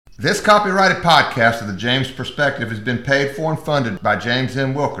This copyrighted podcast of the James Perspective has been paid for and funded by James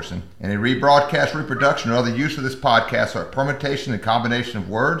M. Wilkerson. Any rebroadcast, reproduction, or other use of this podcast are a permutation and combination of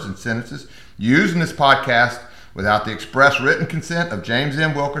words and sentences used in this podcast without the express written consent of James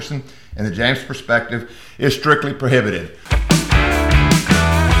M. Wilkerson and the James Perspective is strictly prohibited.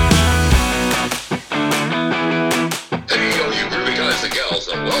 Hey, all you groovy guys and gals,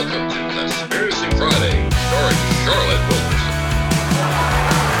 and welcome to Conspiracy Friday, starring Charlotte Wilkerson.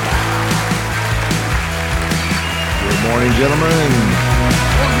 Good morning, gentlemen.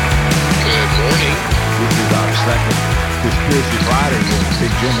 Good morning. This is our second Conspiracy Friday with Big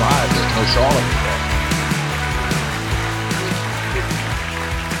Jim Live. There's no Charlotte today.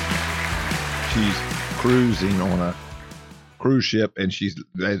 She's cruising on a cruise ship, and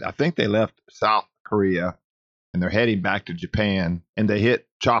I think they left South Korea, and they're heading back to Japan, and they hit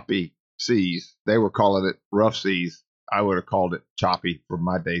choppy seas. They were calling it rough seas. I would have called it choppy for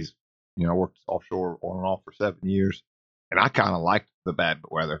my days. You know, I worked offshore on and off for 7 years. And I kind of liked the bad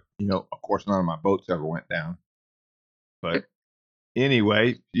weather. You know, of course, none of my boats ever went down. But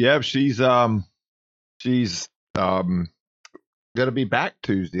anyway, yeah, she's gonna be back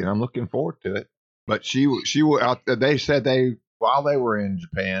Tuesday, and I'm looking forward to it. But she out. They said while they were in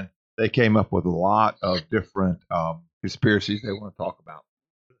Japan, they came up with a lot of different conspiracies they want to talk about.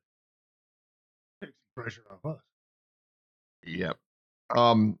 Takes some pressure off us. Yep.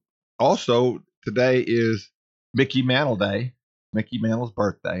 Also, today is Mickey Mantle Day, Mickey Mantle's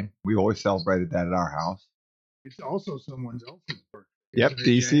birthday. We always celebrated that at our house. It's also someone else's birthday. Yep,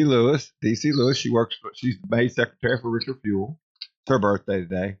 DC Lewis. DC Lewis, she's the maid secretary for Richard Fuel. It's her birthday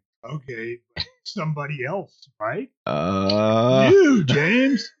today. Okay, but somebody else, right? Uh, You,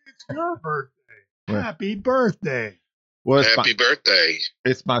 James. It's your birthday. Well- Happy birthday. well, Happy birthday.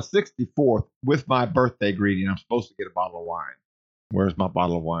 it's my 64th with my birthday greeting. I'm supposed to get a bottle of wine. Where's my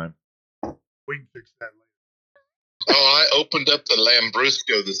bottle of wine? We can fix that later. Oh, I opened up the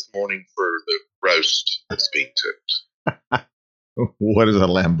Lambrusco this morning for the roast that's being cooked. What is a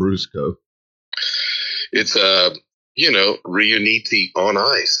Lambrusco? It's Riunite on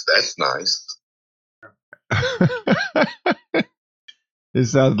ice. That's nice. It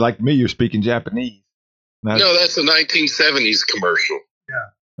sounds like me. You're speaking Japanese. No, that's a 1970s commercial.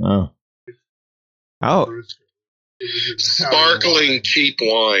 Oh. Oh. Bruce. It was an Italian Sparkling wine. cheap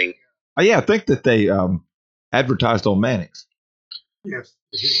wine. Oh, yeah, I think that they advertised on Mannix. Yes.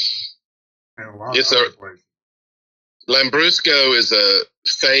 It is. And a lot It's of a- other places. Lambrusco is a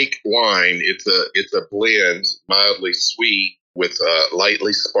fake wine. It's a blend, mildly sweet with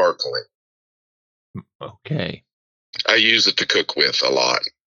lightly sparkling. Okay. I use it to cook with a lot.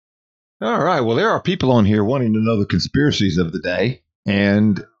 All right. Well, there are people on here wanting to know the conspiracies of the day,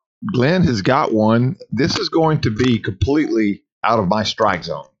 and Glenn has got one. This is going to be completely out of my strike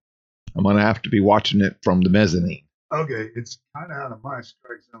zone. I'm going to have to be watching it from the mezzanine. Okay, it's kind of out of my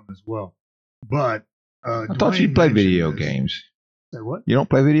strike zone as well. But I thought you Dwayne played mentioned video this. games. Say what? You don't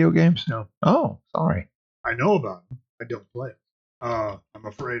play video games? No. Oh, sorry. I know about them. I don't play it. I'm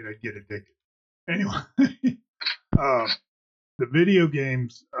afraid I'd get addicted. Anyway, the video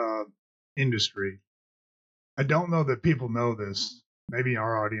games industry, I don't know that people know this. Maybe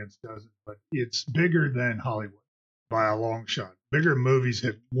our audience doesn't, but it's bigger than Hollywood by a long shot. Bigger movies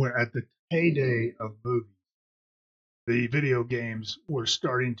were at the heyday of movies. The video games were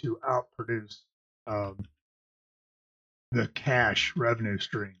starting to outproduce the cash revenue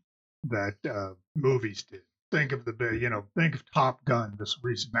stream that movies did. Think of think of Top Gun, this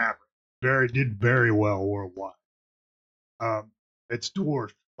recent Maverick. Did very well worldwide. It's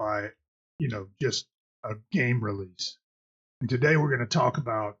dwarfed by, just a game release. And today we're going to talk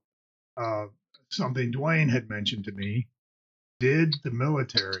about something Dwayne had mentioned to me. Did the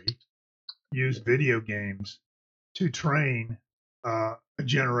military use video games to train a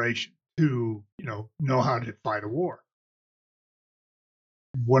generation to, know how to fight a war?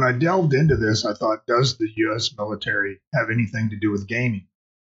 When I delved into this, I thought, does the U.S. military have anything to do with gaming?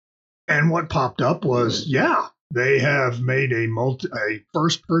 And what popped up was, yeah, they have made a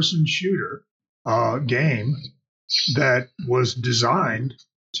first-person shooter game that was designed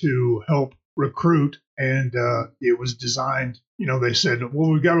to help recruit, and it was designed. They said,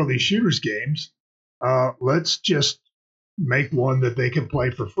 well, we've got all these shooters games. Let's just make one that they can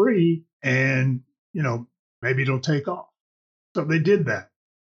play for free, and maybe it'll take off. So they did that.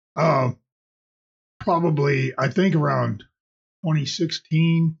 Probably, I think around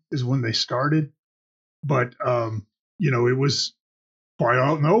 2016 is when they started, but it was quite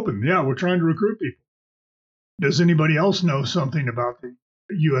out in the open. Yeah, we're trying to recruit people. Does anybody else know something about the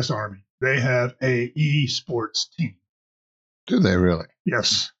U.S. Army? They have a esports team. Do they really?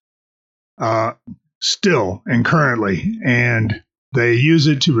 Yes. still and currently, and they use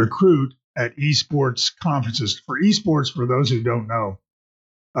it to recruit at esports conferences. For esports, for those who don't know,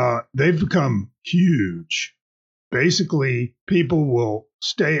 they've become huge. Basically, people will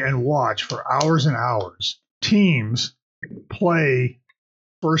stay and watch for hours and hours. Teams play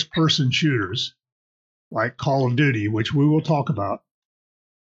first-person shooters like Call of Duty, which we will talk about.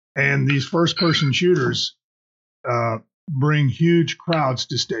 And these first-person shooters bring huge crowds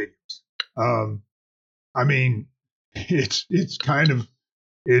to stadiums. I mean, it's kind of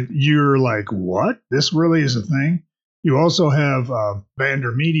it. You're like, what? This really is a thing? You also have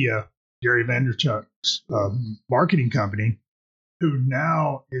Vander Media, Gary Vaynerchuk's marketing company, who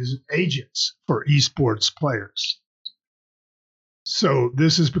now is agents for esports players. So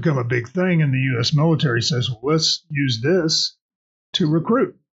this has become a big thing, and the U.S. military says, well, let's use this to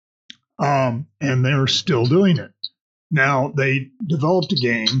recruit. And they're still doing it. Now, they developed a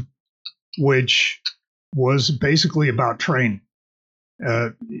game which was basically about training.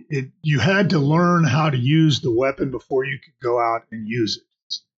 You had to learn how to use the weapon before you could go out and use it.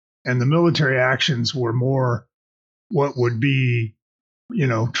 And the military actions were more what would be,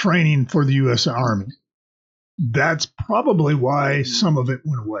 training for the U.S. Army. That's probably why some of it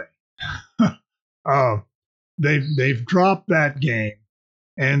went away. They've dropped that game,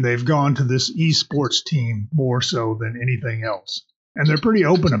 and they've gone to this esports team more so than anything else. And they're pretty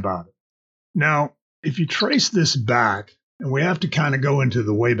open about it. Now, if you trace this back, and we have to kind of go into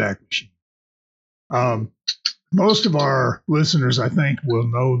the Wayback Machine. Most of our listeners, I think, will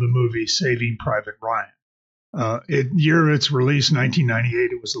know the movie Saving Private Ryan. Year of its release,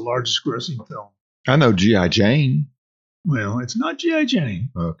 1998, it was the largest grossing film. I know G.I. Jane. Well, it's not G.I. Jane.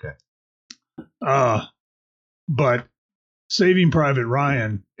 Okay. But Saving Private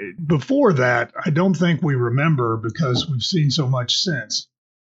Ryan, before that, I don't think we remember, because we've seen so much since,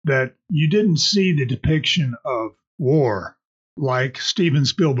 that you didn't see the depiction of war like Steven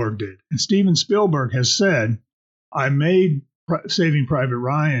Spielberg did. And Steven Spielberg has said, I made Saving Private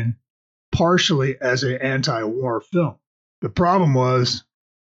Ryan partially as an anti-war film. The problem was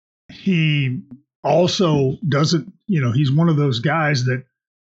he also doesn't, he's one of those guys that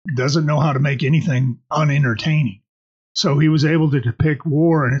doesn't know how to make anything unentertaining. So he was able to depict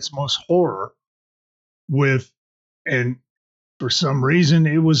war in its most horror and for some reason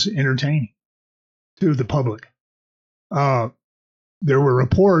it was entertaining to the public. There were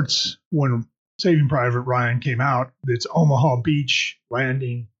reports when Saving Private Ryan came out that its Omaha Beach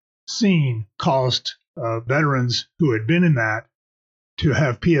landing scene caused veterans who had been in that to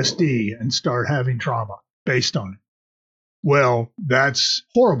have PSD and start having trauma based on it. Well, that's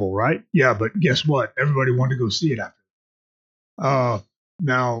horrible, right? Yeah, but guess what? Everybody wanted to go see it after.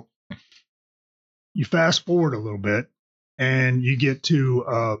 Now, you fast forward a little bit, and you get to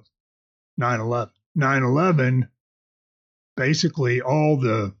 9/11. 9/11, basically all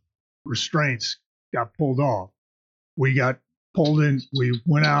the restraints got pulled off. We got pulled in. We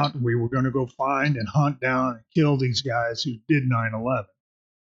went out. We were going to go find and hunt down and kill these guys who did 9/11.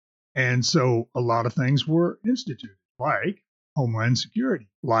 And so a lot of things were instituted, like Homeland Security,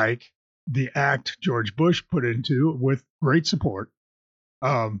 like the act George Bush put into with great support.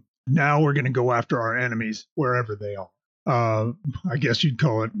 Now we're going to go after our enemies wherever they are. I guess you'd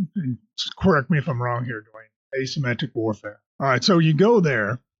call it, and correct me if I'm wrong here, Dwayne, asymmetric warfare. All right, so you go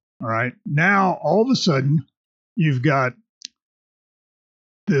there. All right, now all of a sudden you've got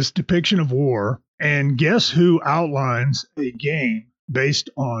this depiction of war, and guess who outlines a game based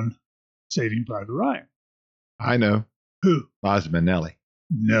on Saving Private Ryan? I know. Who? Liza Minnelli.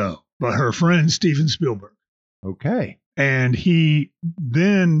 No, but her friend Steven Spielberg. Okay. And he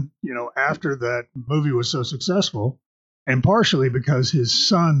then, after that movie was so successful, and partially because his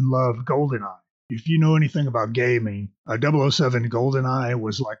son loved GoldenEye. If you know anything about gaming, 007 GoldenEye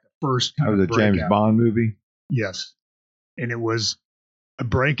was like the first kind of breakout. James Bond movie? Yes. And it was a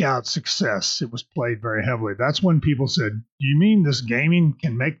breakout success. It was played very heavily. That's when people said, do you mean this gaming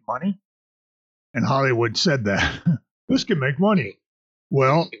can make money? And Hollywood said that. This can make money.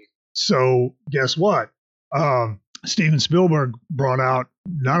 Well, so guess what? Steven Spielberg brought out,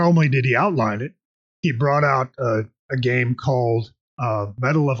 not only did he outline it, he brought out a game called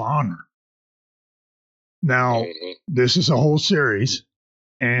Medal of Honor. Now, this is a whole series,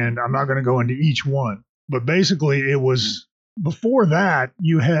 and I'm not going to go into each one, but basically it was, before that,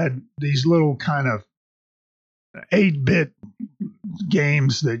 you had these little kind of 8-bit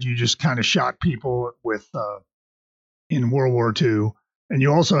games that you just kind of shot people with in World War II. And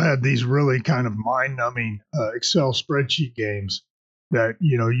you also had these really kind of mind-numbing Excel spreadsheet games that,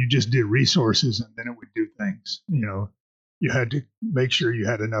 you just did resources and then it would do things. You had to make sure you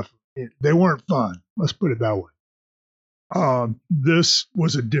had enough they weren't fun. Let's put it that way. This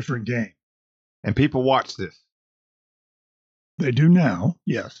was a different game. And people watch this. They do now,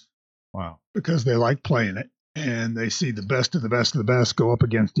 yes. Wow. Because they like playing it, and they see the best of the best of the best go up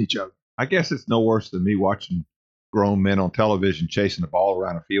against each other. I guess it's no worse than me watching grown men on television chasing the ball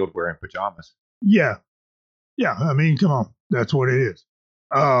around a field wearing pajamas. Yeah. I mean, come on, that's what it is.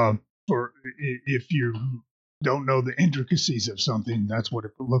 For if you don't know the intricacies of something, that's what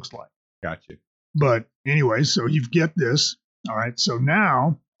it looks like. Gotcha. But anyway, so you get this. All right. So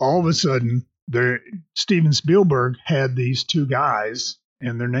now all of a sudden, Steven Spielberg had these two guys,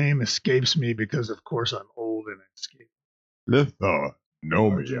 and their name escapes me because, of course, I'm old and it escapes. Lithonomia.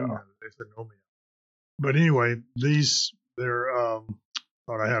 But anyway, they're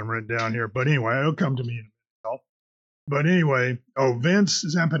thought I had them written down here. But anyway, it'll come to me in a minute. But anyway, Vince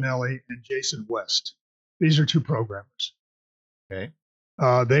Zampinelli and Jason West. These are two programmers. Okay.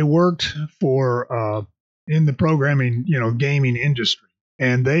 They worked for in the programming, gaming industry,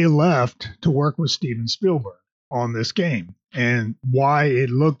 and they left to work with Steven Spielberg on this game. And why it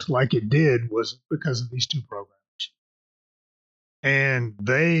looked like it did was because of these two programmers. And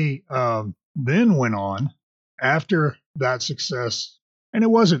they then went on after that success, and it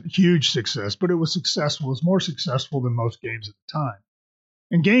wasn't huge success, but it was successful. It was more successful than most games at the time.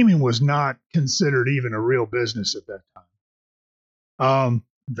 And gaming was not considered even a real business at that time.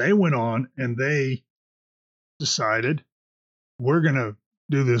 They went on and they decided, we're going to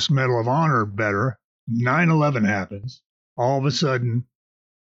do this Medal of Honor better. 9/11 happens. All of a sudden,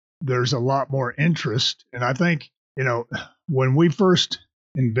 there's a lot more interest. And I think, when we first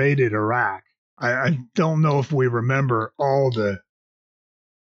invaded Iraq, I don't know if we remember all the,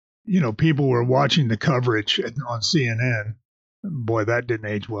 people were watching the coverage on CNN. Boy, that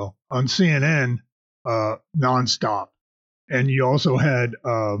didn't age well. On CNN, nonstop. And you also had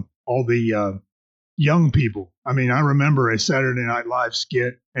all the young people. I mean, I remember a Saturday Night Live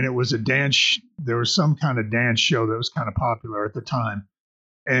skit, and it was a dance. There was some kind of dance show that was kind of popular at the time.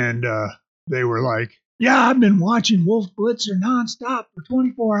 And they were like, yeah, I've been watching Wolf Blitzer nonstop for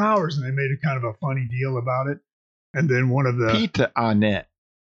 24 hours. And they made a kind of a funny deal about it. And then one of the... Peter Arnett.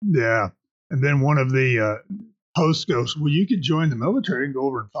 Yeah. And then one of the hosts goes, well, you could join the military and go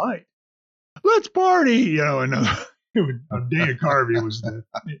over and fight. Let's party! And Dana Carvey was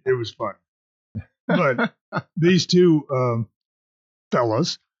it was fun. But these two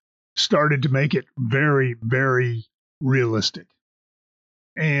fellas started to make it very, very realistic.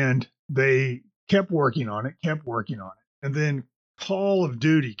 And they kept working on it. And then Call of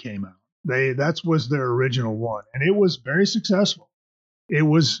Duty came out. That was their original one. And it was very successful. It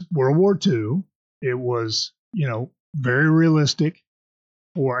was World War II. It was, very realistic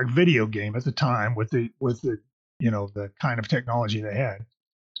for a video game at the time with the the kind of technology they had.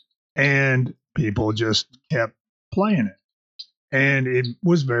 And people just kept playing it. And it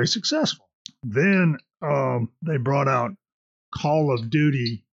was very successful. Then they brought out Call of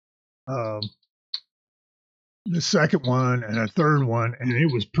Duty, the second one and a third one, and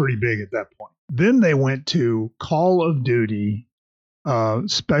it was pretty big at that point. Then they went to Call of Duty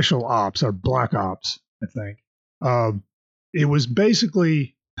Special Ops, or Black Ops, I think. It was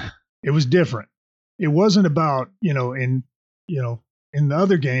basically, it was different. It wasn't about, in the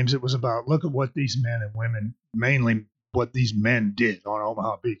other games, it was about, look at what these men and women, mainly what these men did on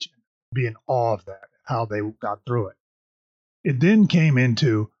Omaha Beach, be in awe of that, how they got through it. It then came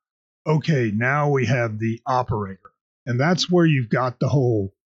into, okay, now we have the operator. And that's where you've got the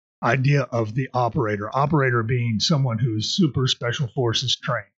whole idea of the operator. Operator being someone who's super special forces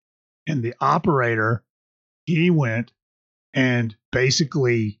trained. And the operator, he went and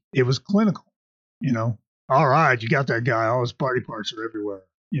basically it was clinical, All right, you got that guy. All his body parts are everywhere,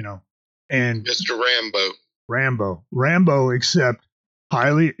 And Mr. Rambo, except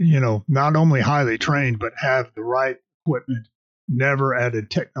highly, not only highly trained, but have the right equipment, never at a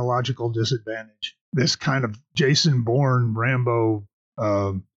technological disadvantage. This kind of Jason Bourne Rambo,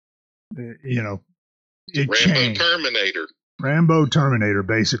 it Rambo changed. Rambo Terminator,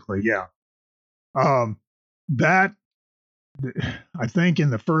 basically, yeah. That, I think in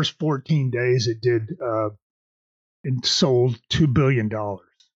the first 14 days it did, it sold $2 billion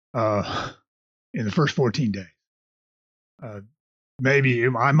in the first 14 days. Maybe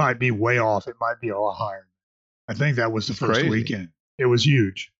I might be way off. It might be a lot higher. I think that was the first weekend. It was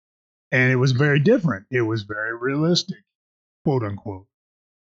huge. And it was very different. It was very realistic, quote unquote.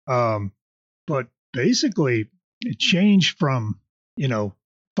 But basically, it changed from,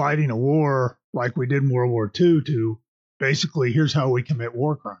 fighting a war like we did in World War II to basically, here's how we commit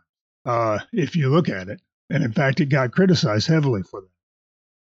war crimes. If you look at it. And in fact, it got criticized heavily for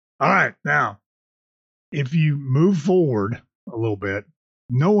All right. Now, if you move forward a little bit,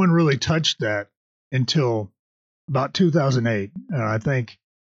 no one really touched that until about 2008. And I think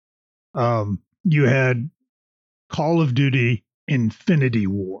you had Call of Duty Infinity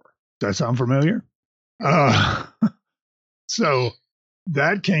War. Does that sound familiar? So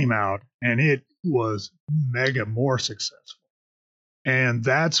that came out and it was mega more successful. And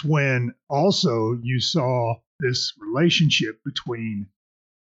that's when also you saw this relationship between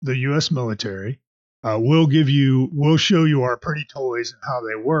the U.S. military. We'll show you our pretty toys and how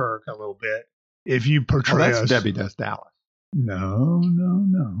they work a little bit. If you portray that's us. Debbie Does Dallas.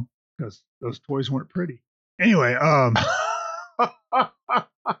 No, because those toys weren't pretty. Anyway, but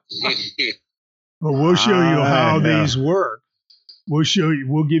we'll show you how these work.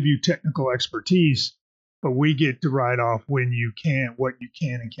 We'll give you technical expertise, but we get to write off what you can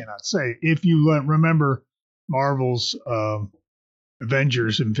and cannot say. If you remember Marvel's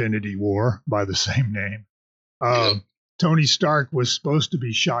Avengers Infinity War by the same name, Tony Stark was supposed to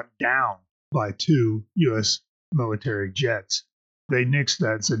be shot down by 2 U.S. military jets. They nixed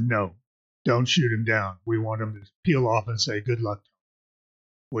that and said, no, don't shoot him down. We want him to peel off and say, good luck.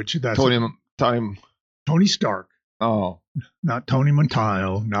 Which that's Tony Stark. Oh. Not Tony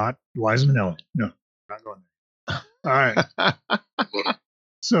Montano, not Liza Minnelli. No, not going there. All right.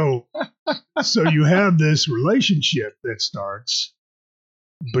 So you have this relationship that starts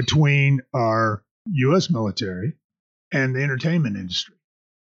between our U.S. military and the entertainment industry.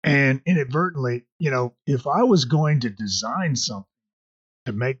 And inadvertently, if I was going to design something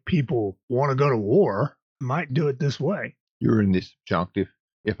to make people want to go to war, I might do it this way. You're in the subjunctive,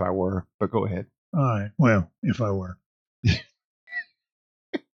 if I were, but go ahead. All right. Well, if I were.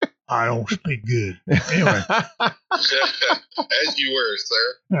 I don't speak good. Anyway. As you were,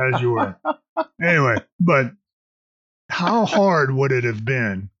 sir. As you were. Anyway, but how hard would it have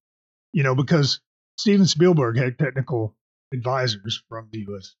been, because Steven Spielberg had technical advisors from the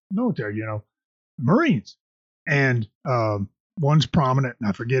U.S. military, Marines. And one's prominent, and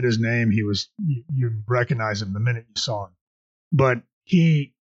I forget his name. You recognize him the minute you saw him. But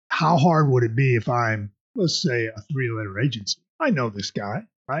how hard would it be if I'm, let's say, a 3-letter agency? I know this guy,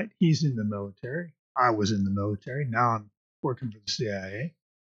 right? He's in the military. I was in the military. Now I'm working for the CIA.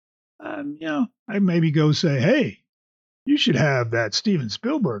 I maybe go say, hey, you should have that Steven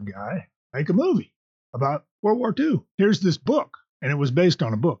Spielberg guy make a movie about World War II. Here's this book. And it was based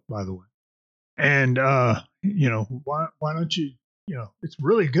on a book, by the way. And, why don't you, it's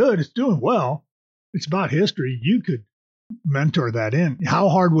really good. It's doing well. It's about history. You could mentor that in. How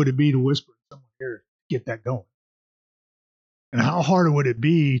hard would it be to whisper to someone here to get that going? And how hard would it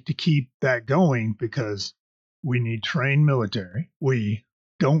be to keep that going? Because we need trained military. We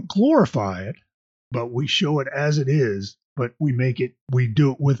don't glorify it, but we show it as it is, but we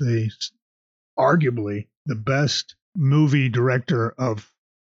do it with arguably the best movie director of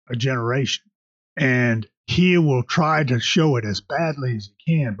a generation. And he will try to show it as badly as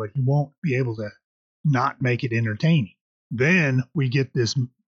he can, but he won't be able to not make it entertaining. Then we get this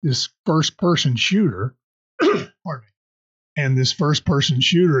first-person shooter, pardon me, and this first-person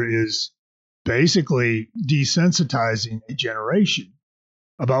shooter is basically desensitizing a generation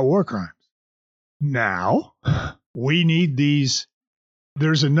about war crimes. Now, we need these.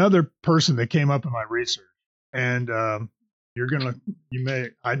 There's another person that came up in my research, and I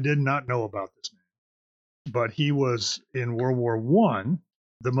did not know about this man, but he was in World War I,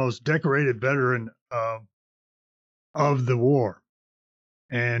 the most decorated veteran of the war.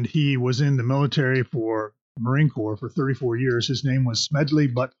 And he was in the military for Marine Corps for 34 years. His name was Smedley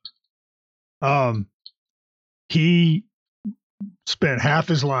Butler. He spent half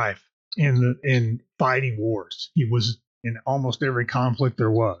his life in fighting wars. He was in almost every conflict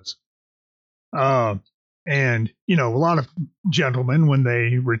there was. And, a lot of gentlemen, when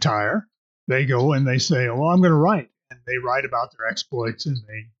they retire, they go and they say, well, I'm going to write. And they write about their exploits and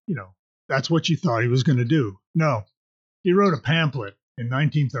that's what you thought he was going to do. No, he wrote a pamphlet in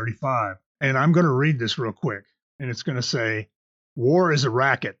 1935. And I'm going to read this real quick. And it's going to say, war is a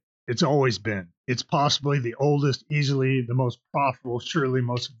racket. It's always been. It's possibly the oldest, easily the most profitable, surely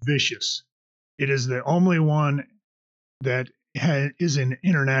most vicious. It is the only one that is in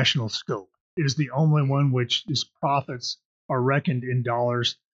international scope. It is the only one which its profits are reckoned in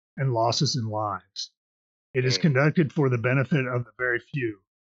dollars and losses in lives. It is conducted for the benefit of the very few,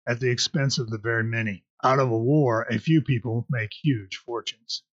 at the expense of the very many. Out of a war, a few people make huge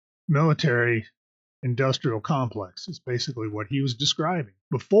fortunes. Military industrial complex is basically what he was describing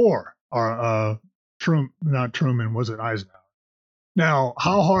before our not Truman, was it Eisenhower? Now,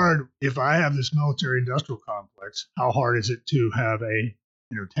 how hard, if I have this military industrial complex, how hard is it to have a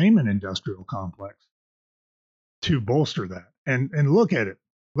entertainment industrial complex to bolster that. And look at it.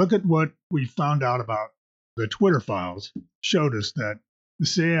 Look at what we found out about the Twitter files showed us that the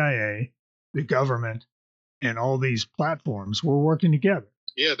CIA, the government, and all these platforms were working together.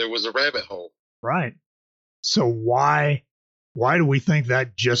 Yeah, there was a rabbit hole. Right. So why do we think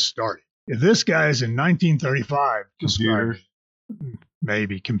that just started? If this guy's in 1935, Computers.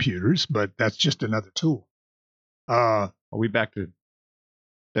 Maybe computers, but that's just another tool. Are we back to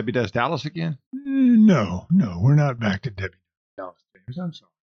Debbie Does Dallas again? No, we're not back to Debbie Dallas. I'm sorry.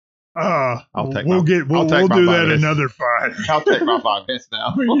 We'll do that another Friday. I'll take my 5 minutes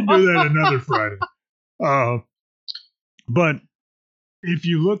now. We can do that another Friday. But if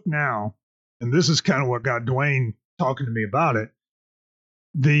you look now, and this is kind of what got Dwayne talking to me about it,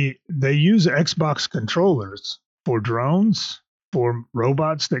 they use Xbox controllers for drones, for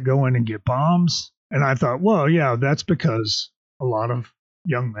robots that go in and get bombs. And I thought, well, yeah, that's because a lot of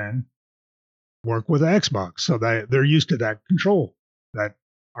young men work with Xbox. So they're used to that control, that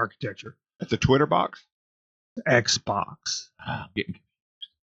architecture. That's a Twitter box? Xbox.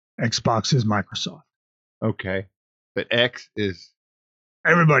 Xbox is Microsoft. Okay. But X is...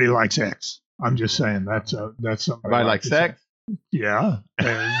 Everybody likes X. I'm just saying that's something. Everybody likes sex? Yeah.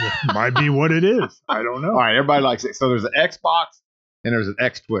 It might be what it is. I don't know. All right, everybody likes it. So there's an Xbox and there's an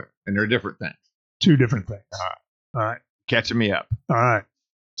X Twitter, and they're different things. 2 different things. All right. Catching me up. All right.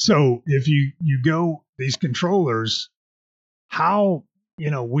 So if you go these controllers, how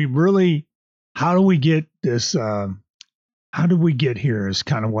do we get this? How did we get here is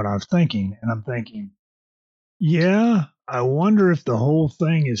kind of what I was thinking. And I'm thinking, yeah, I wonder if the whole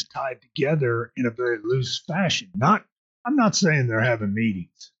thing is tied together in a very loose fashion. I'm not saying they're having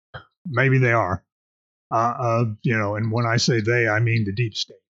meetings. Maybe they are. And when I say they, I mean the deep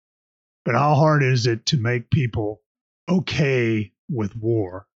state. But how hard is it to make people okay with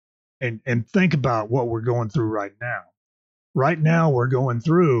war? And think about what we're going through right now. Right now, we're going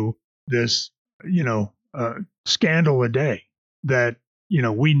through this, scandal a day that,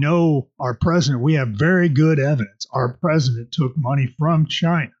 we know our president, we have very good evidence. Our president took money from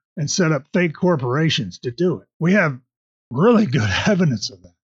China and set up fake corporations to do it. We have really good evidence of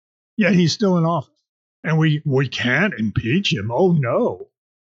that. Yet he's still in office. And we can't impeach him. Oh, no.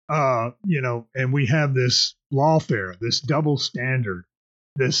 And we have this lawfare, this double standard,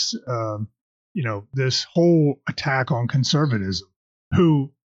 this whole attack on conservatism,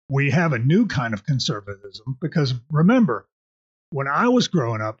 who we have a new kind of conservatism because remember, when I was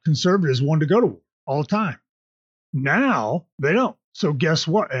growing up, conservatives wanted to go to war all the time. Now they don't. So guess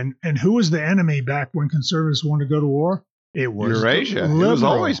what? And who was the enemy back when conservatives wanted to go to war? It was Eurasia. It has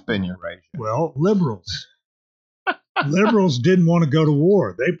always been Eurasia. Well, liberals. Liberals didn't want to go to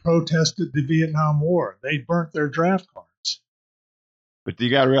war. They protested the Vietnam War. They burnt their draft cards. But you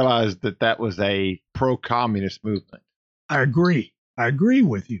got to realize that was a pro-communist movement. I agree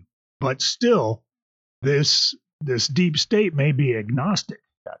with you. But still, this deep state may be agnostic.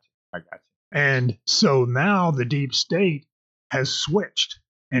 I got you. And so now the deep state has switched.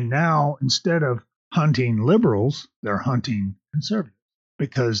 And now instead of hunting liberals, they're hunting conservatives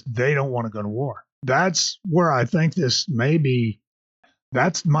because they don't want to go to war. That's where I think this may be.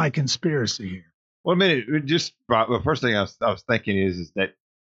 That's my conspiracy here. Well, the first thing I was thinking is that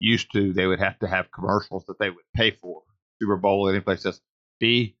they would have to have commercials that they would pay for. Super Bowl, any place else.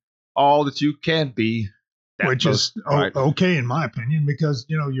 Be all that you can be. Which is okay in my opinion because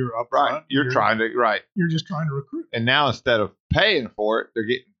you're up right. You're just trying to recruit. And now instead of paying for it, they're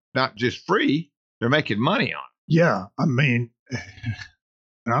getting not just free, they're making money on it. Yeah, I mean,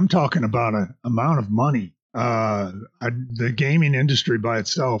 and I'm talking about an amount of money. The gaming industry by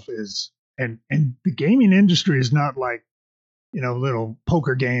itself is, and the gaming industry is not like little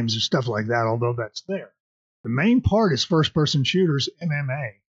poker games or stuff like that. Although that's there, the main part is first-person shooters,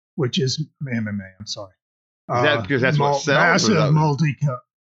 MMA, which is MMA. I'm sorry. Is that because that's what sells? Massive multi-cut.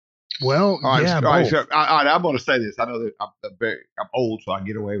 Well, yeah. All right, so, I'm going to say this. I know that I'm old, so I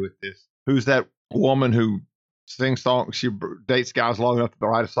get away with this. Who's that woman who sings songs? She dates guys long enough to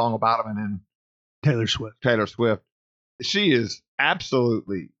write a song about them, and then Taylor Swift. She is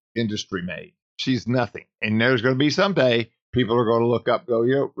absolutely industry made. She's nothing, and there's going to be someday people are going to look up,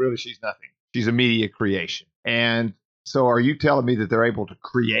 and go, really, she's nothing. She's a media creation, and so are you telling me that they're able to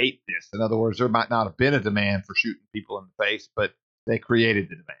create this? In other words, there might not have been a demand for shooting people in the face, but they created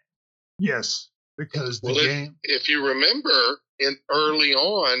the demand. Yes, because if you remember, early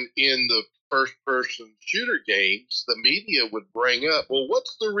on in the first-person shooter games, the media would bring up, well,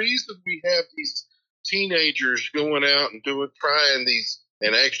 what's the reason we have these teenagers going out and trying these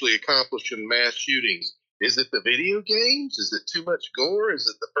and actually accomplishing mass shootings? Is it the video games? Is it too much gore? Is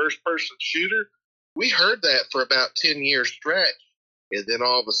it the first-person shooter? We heard that for about 10 years stretch, and then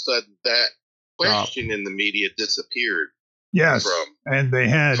all of a sudden that question in the media disappeared. Yes, and they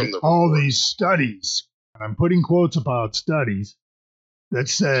had all these studies, and I'm putting quotes about studies, that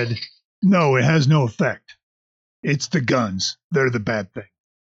said, no, it has no effect. It's the guns. They're the bad thing.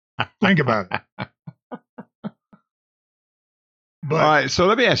 Think about it. All right, so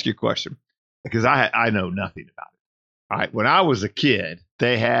let me ask you a question, because I know nothing about it. All right, when I was a kid,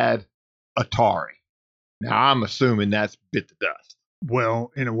 they had Atari. Now, I'm assuming that's bit the dust.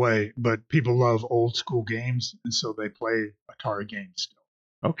 Well, in a way, but people love old school games, and so they play Atari games still.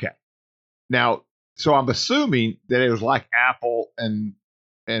 Okay. Now, so I'm assuming that it was like Apple and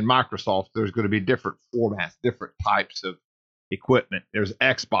Microsoft. There's going to be different formats, different types of equipment. There's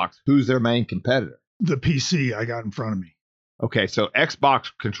Xbox. Who's their main competitor? The PC I got in front of me. Okay, so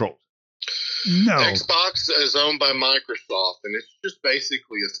Xbox controls. No. Xbox is owned by Microsoft, and it's just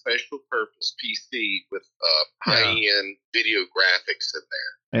basically a special purpose PC with high-end video graphics in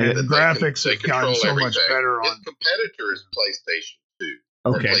there. And the graphics have gotten so much better on. Its competitor is PlayStation 2.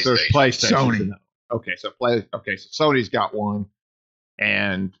 Okay, so it's PlayStation. Sony. Okay, so Sony's got one,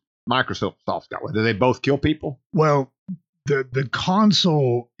 and Microsoft's got one. Do they both kill people? Well, the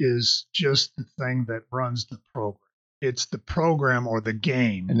console is just the thing that runs the program. It's the program or the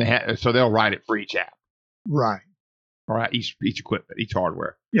game. And so they'll write it for each app. Right. All right, each equipment, each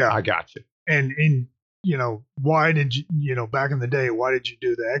hardware. Yeah. I got you. And why did you, back in the day, why did you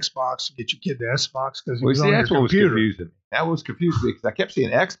do the Xbox, get your kid the Xbox? Because that's what was confusing me. That was confusing me because I kept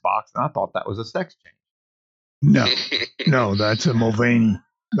seeing Xbox, and I thought that was a sex change. No, that's a Mulvaney.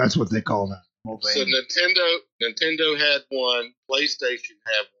 That's what they call that. Mulvaney. So Nintendo had one, PlayStation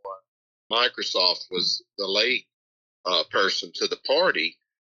had one, Microsoft was the late person to the party,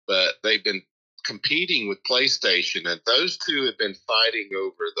 but they've been competing with PlayStation, and those two have been fighting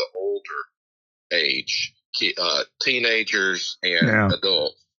over the older age, teenagers and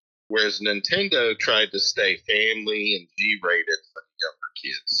adults, whereas Nintendo tried to stay family and G-rated for younger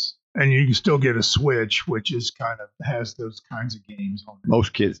kids. And you can still get a Switch, which is has those kinds of games on it.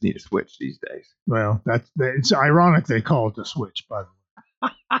 Most kids need a Switch these days. Well, it's ironic they call it the Switch, by the way.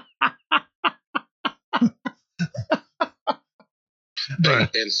 Bait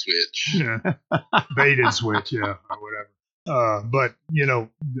and switch. Yeah. Bait and switch, yeah, or whatever. But,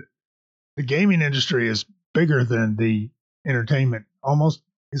 the gaming industry is bigger than the entertainment, almost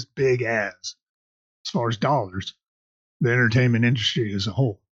as big as far as dollars, the entertainment industry as a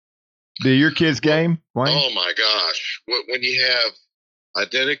whole. Do your kids game, Dwayne? Oh, my gosh. When you have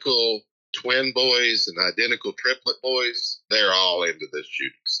identical twin boys and identical triplet boys, they're all into this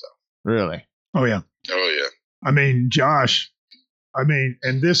shooting stuff. Really? Oh, yeah. Oh, yeah. I mean, Josh,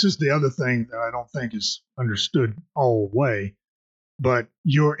 and this is the other thing that I don't think is understood all the way, but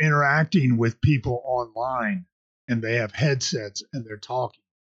you're interacting with people online and they have headsets and they're talking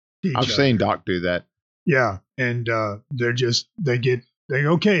to each I've other. seen Doc do that. Yeah. And okay,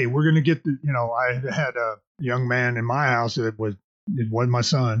 we're going to get I had a young man in my house it wasn't my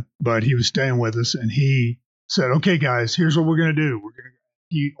son, but he was staying with us and he said, okay, guys, here's what we're going to do.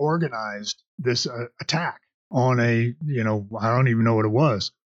 He organized this attack on I don't even know what it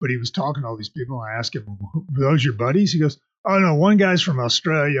was, but he was talking to all these people. And I asked him, "Are those your buddies?" He goes, "Oh no, one guy's from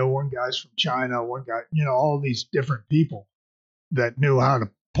Australia, one guy's from China, one guy, all these different people that knew how to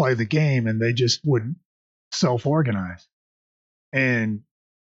play the game, and they just would self-organize." And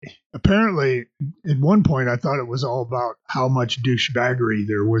apparently, at one point, I thought it was all about how much douchebaggery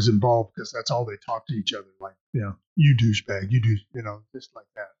there was involved because that's all they talked to each other, like, you douchebag, you do, just like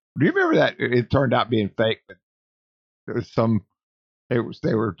that. Do you remember that it turned out being fake? But there was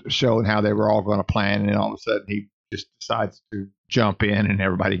they were showing how they were all going to plan, and then all of a sudden he just decides to jump in, and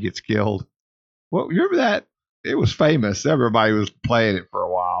everybody gets killed. Well, you remember that? It was famous. Everybody was playing it for a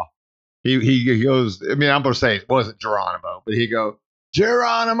while. He goes. I mean, I'm going to say it wasn't Geronimo, but he goes,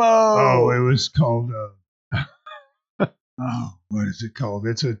 Geronimo. Oh, it was called. What is it called?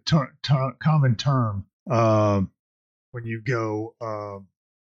 It's a common term. When you go all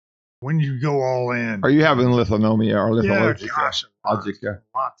in. Are you having lithonomia or lithoalgia? Yeah, gosh, a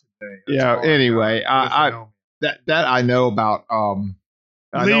lot today. Yeah. Anyway, I I know about.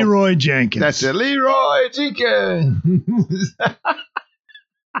 Leroy Jenkins. That's it, Leroy Jenkins.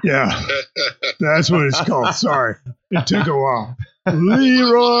 Yeah, that's what it's called. Sorry, it took a while.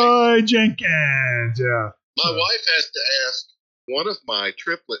 Leroy Jenkins. Yeah. My wife has to ask one of my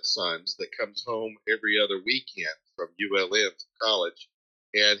triplet sons that comes home every other weekend from ULM from college,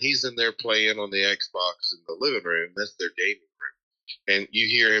 and he's in there playing on the Xbox in the living room. That's their gaming room. And you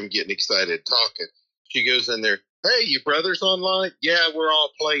hear him getting excited talking. she goes in there. Hey, you brothers online? Yeah, we're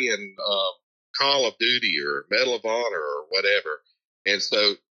all playing Call of Duty or Medal of Honor or whatever. And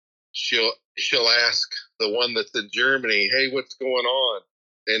so she'll ask the one that's in Germany, hey, what's going on?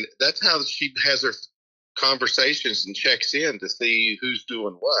 And that's how she has her conversations and checks in to see who's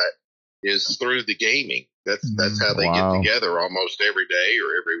doing what, is through the gaming. That's how they get together almost every day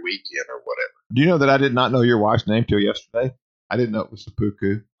or every weekend or whatever. Do you know that I did not know your wife's name till yesterday? I didn't know it was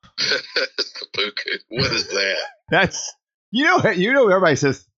Seppuku. Seppuku. What is that? That's everybody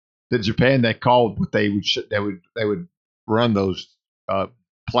says that Japan, they called what they would run those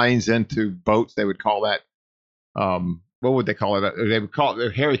planes into boats. They would call that what would they call it? They would call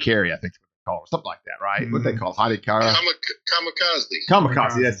it Harry Carry, I think they would call it, something like that, right? Mm-hmm. What they call it? Harikara?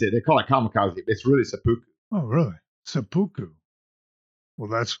 Kamikaze. That's it. They call it kamikaze. It's really seppuku. Oh, really? Seppuku. Well,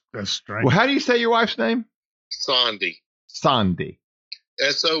 that's strange. Well, how do you say your wife's name? Sondi. Sondi.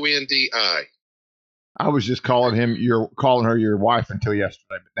 Sondi. I was just calling her your wife until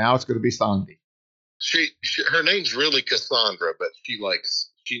yesterday, but now it's going to be Sondi. Her name's really Cassandra, but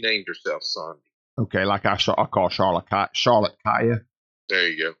she named herself Sondi. Okay, like I'll call Charlotte Kaya. There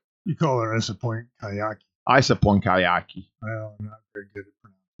you go. You call her Isapoint Kayaki. Isapoint Kayaki. Well, I'm not very good at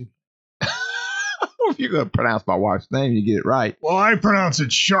pronouncing. Well, if you're going to pronounce my wife's name, you get it right. Well, I pronounce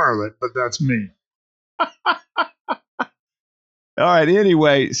it Charlotte, but that's me. All right.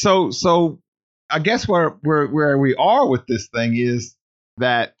 Anyway, so I guess where we are with this thing is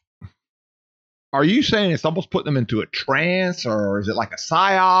that, are you saying it's almost putting them into a trance, or is it like a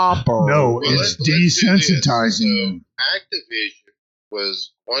psyop? Or no, it's desensitizing. So Activision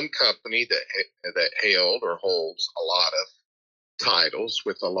was one company that held or holds a lot of titles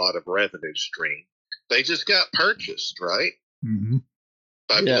with a lot of revenue stream. They just got purchased, right? Mm-hmm.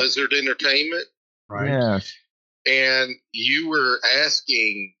 By Blizzard Entertainment. Right. Yes. And you were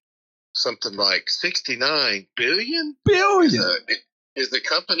asking something like $69 billion? Is the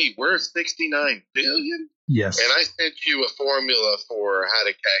company worth $69 billion? Yes. And I sent you a formula for how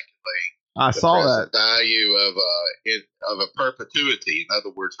to calculate I saw that value of a perpetuity. In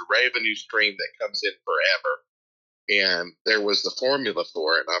other words, a revenue stream that comes in forever. And there was the formula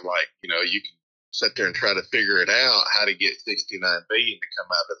for it. And I'm like, you can sit there and try to figure it out, how to get $69 billion to come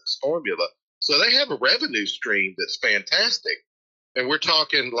out of this formula. So they have a revenue stream that's fantastic. And we're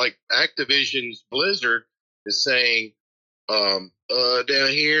talking like Activision's Blizzard is saying down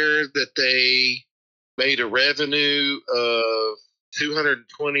here that they made a revenue of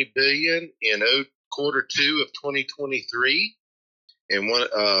 $220 billion in quarter 2 of 2023, and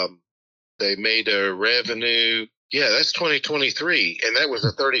they made a revenue. Yeah, that's 2023, and that was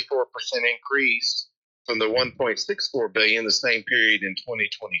a 34% increase from the $1.64 billion the same period in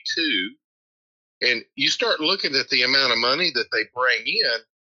 2022. And you start looking at the amount of money that they bring in,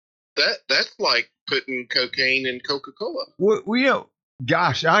 that's like putting cocaine in Coca-Cola. Well,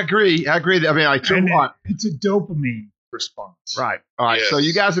 gosh, I agree. I mean, it's a dopamine response. Right. All right. Yes. So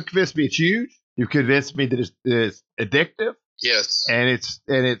you guys have convinced me it's huge. You've convinced me that it's addictive. Yes. And it's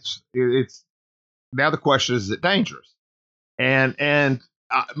now the question is it dangerous? And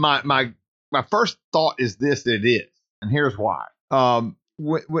my first thought is this: that it is, and here's why.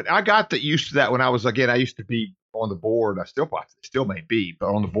 When I got used to that when I used to be on the board. I still may be, but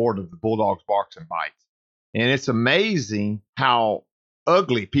on the board of the Bulldogs, Barks, and Bites. And it's amazing how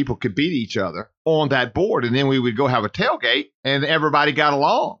ugly people could beat each other on that board. And then we would go have a tailgate and everybody got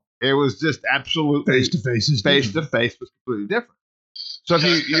along. It was just absolutely face to face was completely different. So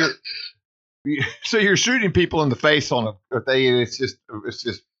if you're shooting people in the face on a thing, it's just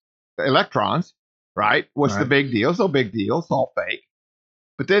electrons, right? What's the big deal? It's no big deal. It's all fake.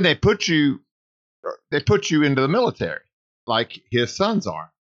 But then they put you into the military, like his sons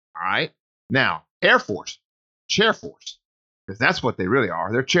are. All right. Now, Air Force, chair force, because that's what they really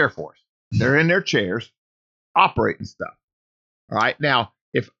are. They're chair force. They're in their chairs, operating stuff. All right. Now,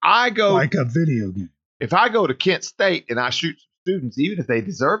 if I go like a video game, if I go to Kent State and I shoot some students, even if they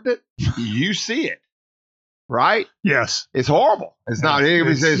deserved it, you see it, right? Yes. It's horrible. It's not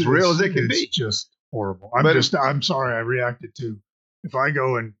as real as it can be. It's just horrible. I'm sorry. I reacted to. If I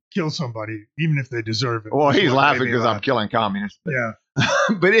go and kill somebody, even if they deserve it. Well, he's laughing because I'm killing communists. But, yeah.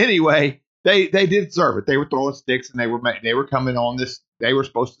 But anyway, they did deserve it. They were throwing sticks and they were coming on this. They were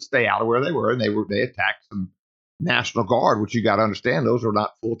supposed to stay out of where they were, and they attacked some National Guard, which you got to understand, those are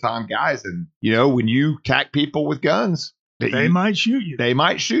not full-time guys. And when you attack people with guns, they might shoot you. They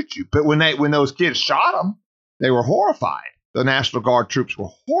might shoot you. But when those kids shot them, they were horrified. The National Guard troops were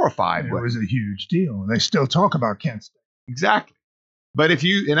horrified. It was a huge deal. They still talk about Kent State. Exactly. But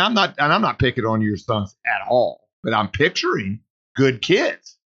I'm not picking on your sons at all, but I'm picturing good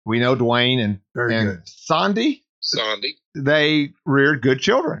kids. We know Dwayne and good. Sandy. They reared good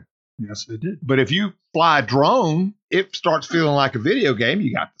children. Yes, they did. But if you fly a drone, it starts feeling like a video game.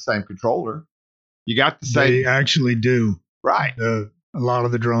 You got the same controller. You got the same. They actually do. Right. A lot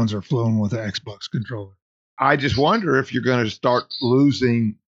of the drones are flown with an Xbox controller. I just wonder if you're going to start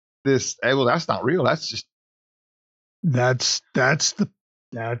losing this. Hey, well, that's not real. That's just. That's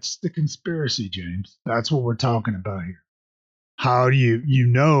the conspiracy, James. That's what we're talking about here. How do you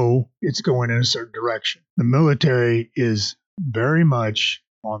know it's going in a certain direction? The military is very much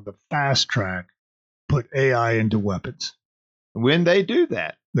on the fast track, put AI into weapons. When they do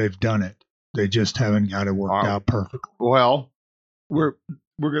that, they've done it. They just haven't got it worked out perfectly. Well, we're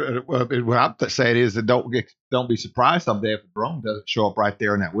gonna. What I'm saying is that don't be surprised someday if a drone doesn't show up right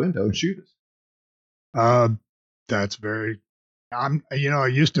there in that window and shoot us. That's very. I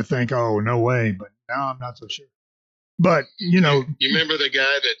used to think, oh, no way, but now I'm not so sure. But you remember the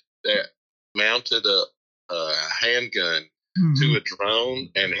guy that mounted a handgun to a drone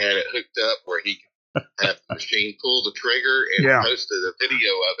and had it hooked up where he could have the machine pull the trigger and posted a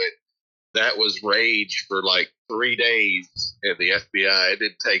video of it. That was rage for like 3 days in the FBI. It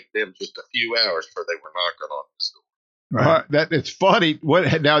did take them just a few hours before they were knocking on his door. Right. That it's funny.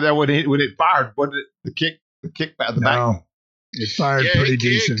 What now that when it fired, what did the kick back the back? It fired pretty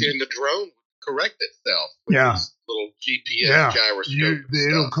decent. And the drone would correct itself with this little GPS gyroscope.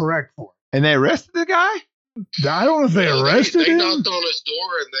 It'll correct for it. And they arrested the guy? I don't know if they arrested him. They knocked on his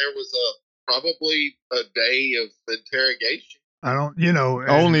door, and there was probably a day of interrogation. I don't,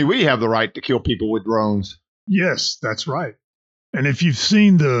 only we have the right to kill people with drones. Yes, that's right. And if you've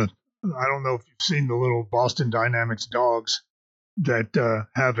seen I don't know if you've seen the little Boston Dynamics dogs that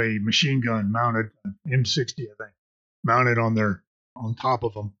have a machine gun mounted, M60, I think, mounted on top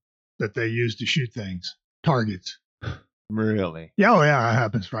of them that they use to shoot things, targets. Really? Yeah, it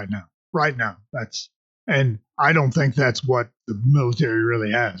happens right now. And I don't think that's what the military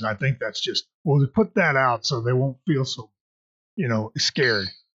really has. I think that's just, to put that out so they won't feel so, scared.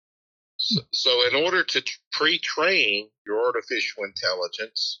 So in order to pre-train your artificial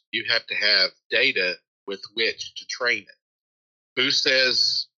intelligence, you have to have data with which to train it. Who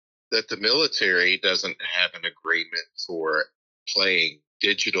says that the military doesn't have an agreement for playing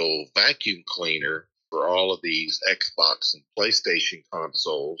digital vacuum cleaner for all of these Xbox and PlayStation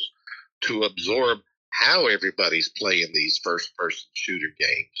consoles to absorb how everybody's playing these first-person shooter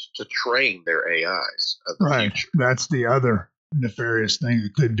games to train their AIs of the future? That's the other nefarious thing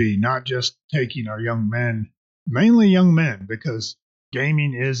it could be, not just taking our young men, mainly young men, because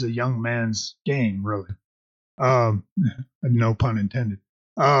gaming is a young man's game, really. No pun intended.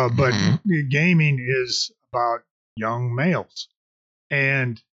 But gaming is about young males.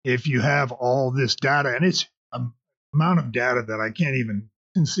 And if you have all this data, and it's an amount of data that I can't even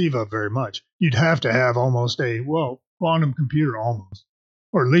conceive of very much, you'd have to have almost a quantum computer almost,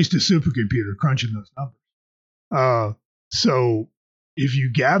 or at least a supercomputer crunching those numbers. So if you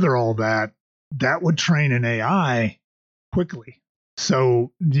gather all that, that would train an AI quickly.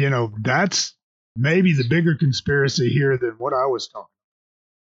 So, that's maybe the bigger conspiracy here than what I was talking about.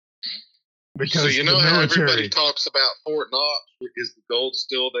 Because so how everybody talks about Fort Knox, is the gold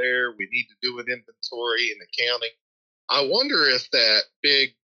still there? We need to do an inventory and accounting. I wonder if that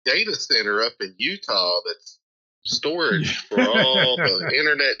big data center up in Utah that's storage for all the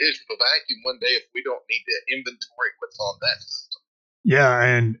internet digital vacuum, one day if we don't need to inventory what's on that system.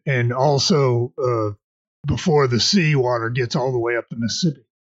 Yeah, and also before the seawater gets all the way up the Mississippi.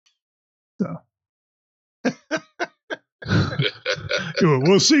 So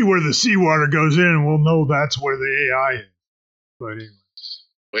we'll see where the seawater goes in, and we'll know that's where the AI is. But anyway.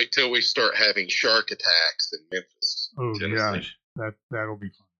 Wait till we start having shark attacks in Memphis. Oh gosh, that'll be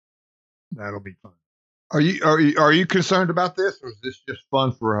fun. That'll be fun. Are you concerned about this, or is this just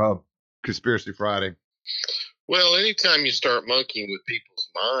fun for Conspiracy Friday? Well, anytime you start monkeying with people's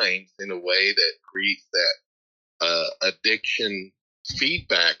minds in a way that creates that addiction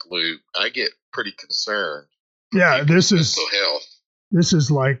feedback loop, I get pretty concerned. Yeah, this is mental health. This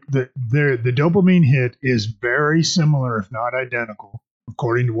is like the dopamine hit is very similar, if not identical,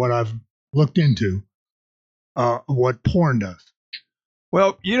 according to what I've looked into, what porn does.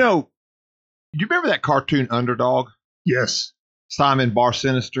 Well, you remember that cartoon Underdog? Yes. Simon Bar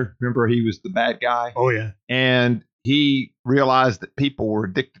Sinister. Remember he was the bad guy? Oh, yeah. And he realized that people were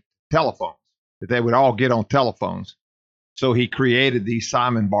addicted to telephones, that they would all get on telephones. So he created these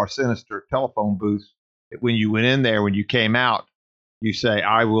Simon Bar Sinister telephone booths. That when you went in there, when you came out, you say,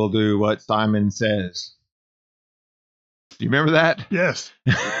 "I will do what Simon says." Do you remember that? Yes.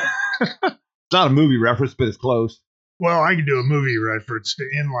 It's not a movie reference, but it's close. Well, I could do a movie reference to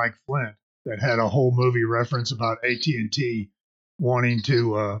In Like Flint that had a whole movie reference about AT&T wanting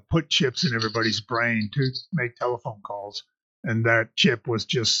to put chips in everybody's brain to make telephone calls. And that chip was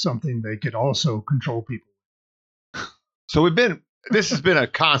just something they could also control people. So this has been a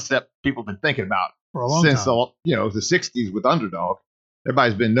concept people have been thinking about For a long since time. the 60s with Underdog.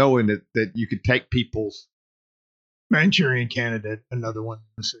 Everybody's been knowing that you could take people's. Manchurian Candidate, another one in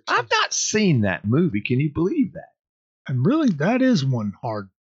the 60s. I've not seen that movie. Can you believe that? And really, that is one hard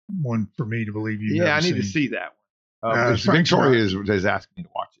one for me to believe you've Yeah, I never need to seen. see that one. Frank Victoria is asking me to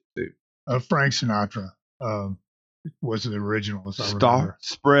watch it too. Frank Sinatra was the original, as I remember. Star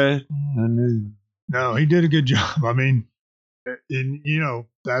spread the news. No, he did a good job. I mean,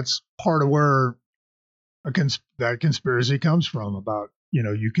 that's part of where that conspiracy comes from about,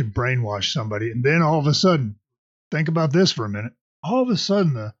 you can brainwash somebody. And then all of a sudden, think about this for a minute. All of a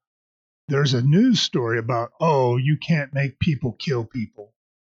sudden, there's a news story about, you can't make people kill people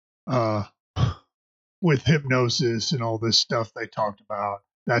with hypnosis and all this stuff they talked about.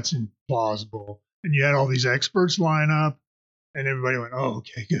 That's implausible. And you had all these experts line up, and everybody went,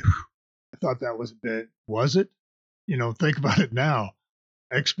 okay, good. I thought that was a bit. Was it? Think about it now.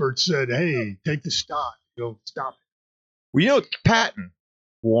 Experts said, hey, take the stock. Stop it. Well, Patton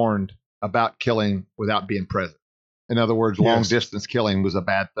warned about killing without being present. In other words, long distance killing was a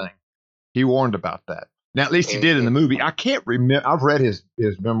bad thing. He warned about that. Now, at least he did in the movie. I can't remember. I've read his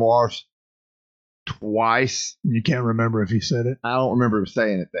memoirs twice. You can't remember if he said it? I don't remember him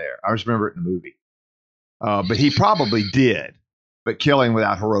saying it there. I just remember it in the movie. But he probably did. But killing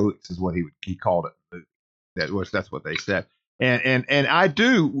without heroics is what he called it in the movie. That's what they said. And I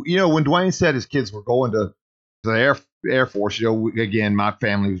do, when Dwayne said his kids were going to the Air Force, again, my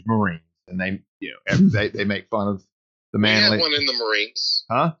family was Marines, and they make fun of the manly. We had one in the Marines.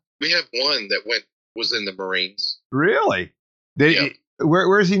 Huh? We have one that was in the Marines. Really? Yep.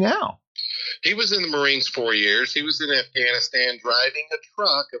 Where is he now? He was in the Marines 4 years. He was in Afghanistan driving a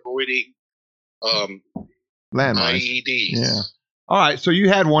truck, avoiding Landmines. IEDs. Yeah. All right. So you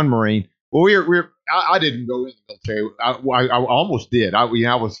had one Marine. Well, I didn't go in the military. I almost did. I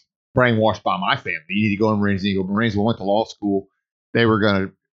was brainwashed by my family. You need to go in Marines. You need to go Marines. We went to law school. They were going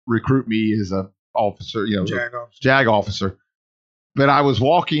to recruit me as a officer, JAG officer. But I was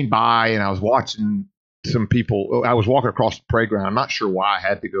walking by and I was watching some people. I was walking across the parade ground. I'm not sure why I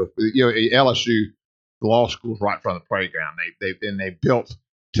had to go. LSU, the law school is right in front of the parade ground. They built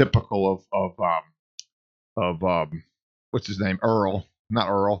typical of what's his name? Not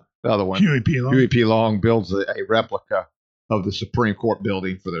Earl. The other one. Huey P. Long. Huey P. Long builds a replica of the Supreme Court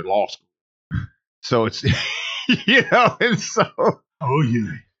building for their law school. So it's, and so. Oh,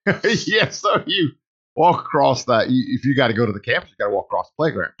 Huey. Yeah, so you walk across that. If you got to go to the campus, you got to walk across the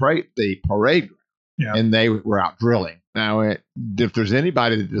playground, the parade ground. Yeah. And they were out drilling. Now, if there's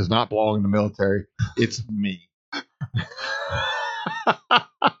anybody that does not belong in the military, it's me.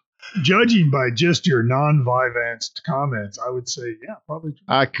 Judging by just your non-vivanced comments, I would say, yeah, probably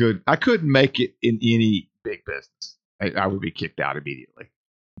true. I couldn't make it in any big business. I would be kicked out immediately.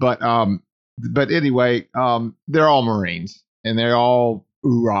 But anyway, they're all Marines and they're all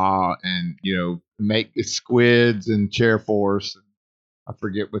hoorah and make squids and chair force. I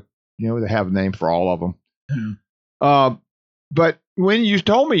forget what they have a name for all of them. Mm-hmm. But when you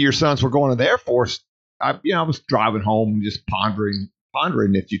told me your sons were going to the Air Force, I was driving home and just pondering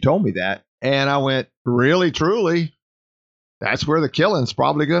if you told me that. And I went, really, truly, that's where the killing's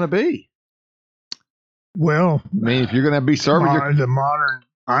probably going to be. Well, I mean, if you're going to be serving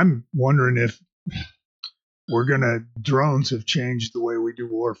I'm wondering if drones have changed the way we do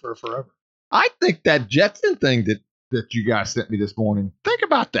warfare forever. I think that Jetson thing that you guys sent me this morning, think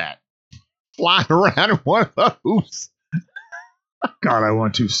about that. Flying around in one of those. God, I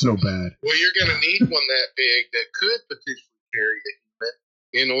want to so bad. Well, you're going to need one that big that could potentially carry the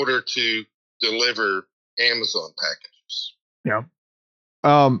in order to deliver Amazon packages. Yeah.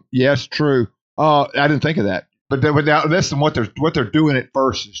 Yes, true. I didn't think of that. But now listen, what they're doing at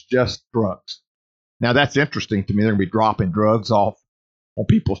first is just drugs. Now that's interesting to me. They're going to be dropping drugs off on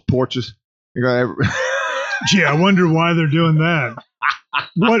people's porches. Gee, I wonder why they're doing that.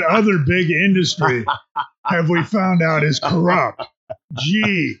 What other big industry have we found out is corrupt?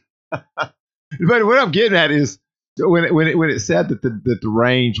 Gee. But what I'm getting at is when it said that the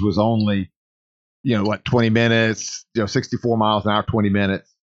range was only 20 minutes, 64 miles an hour, 20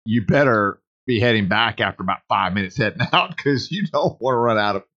 minutes, you better be heading back after about 5 minutes heading out because you don't want to run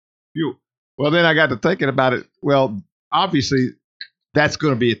out of fuel. Well, then I got to thinking about it. Well, obviously that's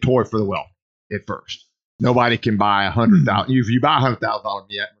going to be a toy for the wealthy at first. Nobody can buy $100,000. If you buy $100,000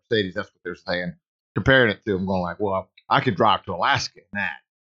 Mercedes, that's what they're saying. comparing it to them, going like, well, I could drive to Alaska in that.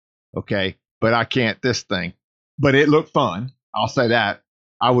 Okay. But I can't this thing. But it looked fun. I'll say that.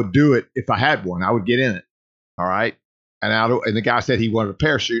 I would do it if I had one. I would get in it. All right. And the guy said he wanted a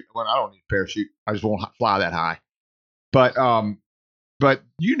parachute. Well, I don't need a parachute. I just won't fly that high. But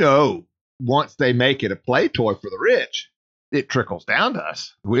once they make it a play toy for the rich, it trickles down to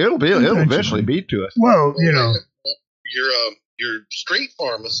us. It'll eventually be to us. Well, your street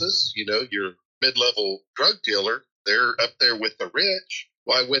pharmacist, your mid-level drug dealer, they're up there with the rich.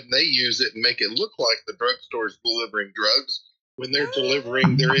 Why wouldn't they use it and make it look like the drugstore's delivering drugs when they're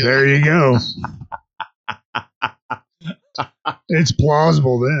delivering their? There you go. It's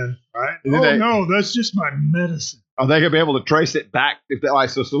plausible then, right? No, that's just my medicine. Are they gonna be able to trace it back? If they, like,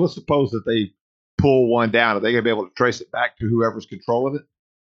 so let's suppose that they pull one down. Are they gonna be able to trace it back to whoever's controlling it?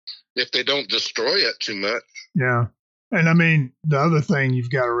 If they don't destroy it too much. Yeah. And I mean, the other thing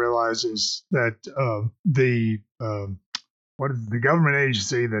you've got to realize is that what is the government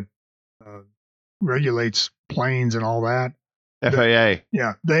agency that regulates planes and all that? FAA.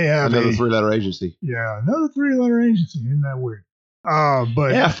 Yeah, they have another three-letter agency. Yeah, another three-letter agency. Isn't that weird?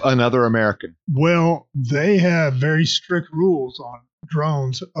 But another American. Well, they have very strict rules on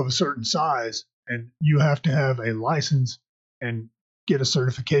drones of a certain size, and you have to have a license and get a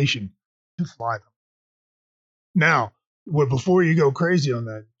certification to fly them. Now, before you go crazy on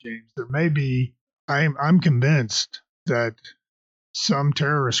that, James, there may be. I'm convinced that some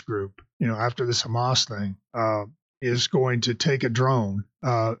terrorist group, after this Hamas thing, is going to take a drone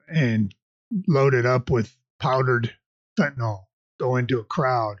and load it up with powdered fentanyl, go into a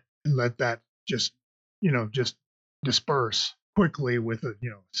crowd, and let that just disperse quickly with a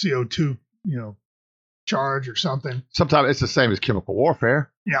CO2 charge or something. Sometimes it's the same as chemical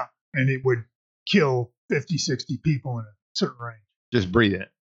warfare. Yeah, and it would kill 50, 60 people in a certain range. Just breathe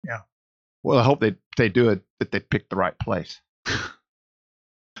it. Yeah. Well, I hope they do it, that they pick the right place.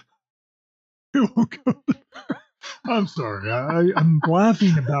 I'm sorry. I'm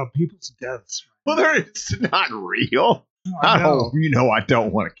laughing about people's deaths. Well, it's not real. I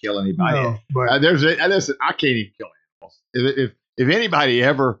don't want to kill anybody. No, but listen, I can't even kill animals. If anybody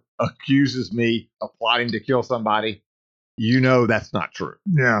ever accuses me of plotting to kill somebody, that's not true.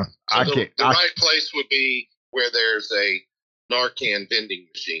 Yeah. So the right place would be where there's a Narcan vending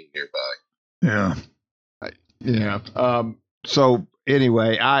machine nearby. Yeah. So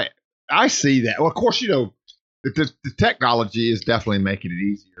anyway, I see that. Well, of course, the technology is definitely making it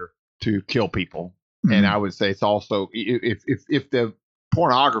easier to kill people. Mm-hmm. And I would say it's also, if the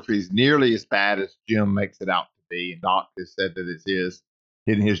pornography is nearly as bad as Jim makes it out to be, and Doc has said that it is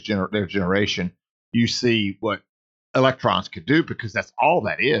in their generation, you see what electrons could do, because that's all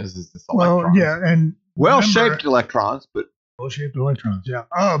that is this electrons. Well, yeah, and well-shaped electrons, but well-shaped electrons, yeah.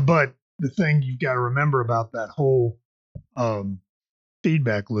 But the thing you've got to remember about that whole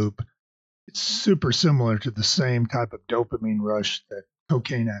feedback loop, it's super similar to the same type of dopamine rush that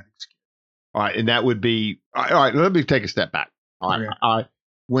cocaine addicts get. All right, and that would be all right. Let me take a step back. All right, okay.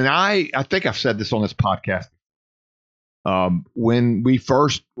 When I think I've said this on this podcast. When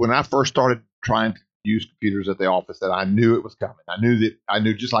I first started trying to use computers at the office, that I knew it was coming. I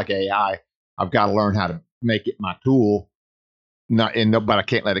knew just like AI, I've got to learn how to make it my tool. But I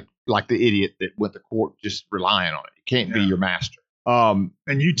can't let it, like the idiot that went to court, just relying on it. It can't be your master. And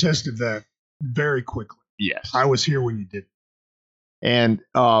you tested that very quickly. Yes, I was here when you did. And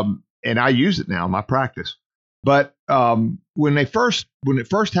I use it now in my practice. But when it first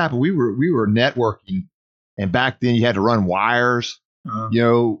happened, we were networking, and back then you had to run wires,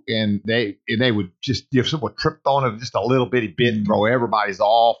 and they would just, if someone tripped on it just a little bitty bit and throw everybody's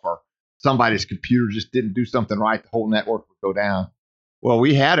off, or somebody's computer just didn't do something right, the whole network would go down. Well,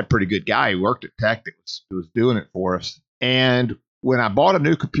 we had a pretty good guy who worked at Tech that was doing it for us. And when I bought a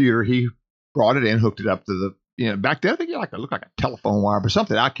new computer, he brought it in, hooked it up to the, back then I think it looked like a telephone wire, but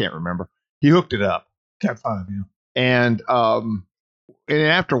something I can't remember. He hooked it up. Cat 5, yeah. And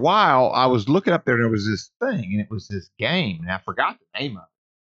after a while, I was looking up there, and there was this thing, and it was this game, and I forgot the name of it.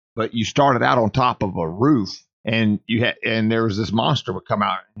 But you started out on top of a roof, and there was this monster would come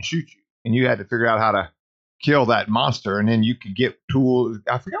out and shoot you, and you had to figure out how to kill that monster, and then you could get tools.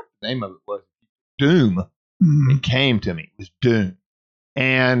 I forgot what the name of it was. Doom. Mm-hmm. It came to me. It was Doom,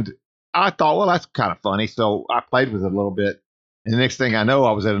 and I thought, well, that's kind of funny. So I played with it a little bit, and the next thing I know,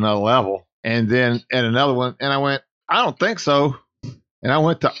 I was at another level, and then at another one, and I went, I don't think so. And I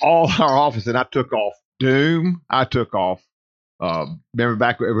went to all our office, and I took off Doom. I took off, remember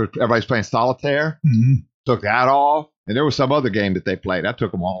back when everybody's playing solitaire? Mm-hmm. Took that off. And there was some other game that they played. I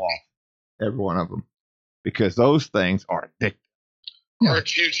took them all off, every one of them, because those things are addictive. Yeah.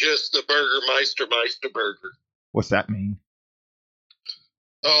 Aren't you just the Burgermeister Burger? What's that mean?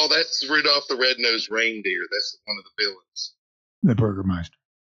 Oh, that's Rudolph the Red-Nosed Reindeer. That's one of the villains. The Burgermeister.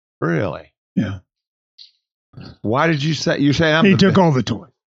 Really? Yeah. Why did you say I'm He the took all the toys.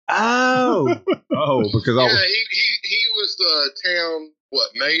 Oh, because I Yeah, was he was the town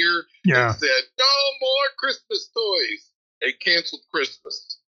mayor. Yeah. And said no more Christmas toys. They canceled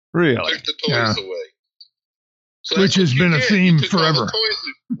Christmas. really. Took the toys Yeah. away. So Which that's has what you been a did. theme You took all forever. the toys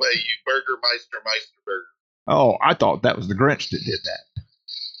away, you Burgermeister Burger. Oh, I thought that was the Grinch that did that.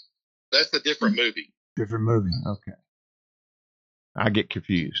 That's a different movie. Different movie. Okay. I get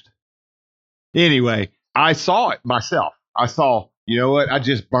confused. Anyway, I saw it myself. I saw, you know what? I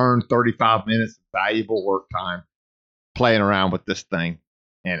just burned 35 minutes of valuable work time playing around with this thing,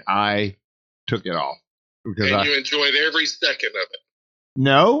 and I took it off. Because And you enjoyed every second of it.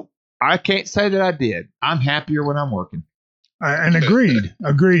 No, I can't say that I did. I'm happier when I'm working. And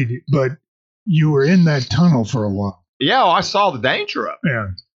agreed. But you were in that tunnel for a while. Yeah, I saw the danger of it. Yeah.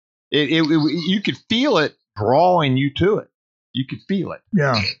 You could feel it drawing you to it. You could feel it.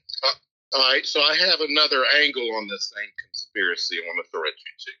 Yeah. All right, so I have another angle on this same conspiracy I want to throw at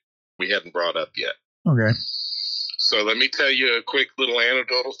you to. We hadn't brought up yet. Okay. So let me tell you a quick little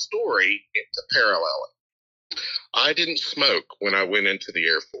anecdotal story to parallel it. I didn't smoke when I went into the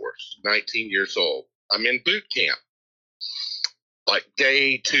Air Force, 19 years old. I'm in boot camp, like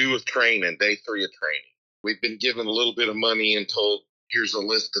day 2 of training, day 3 of training. We've been given a little bit of money and told, here's a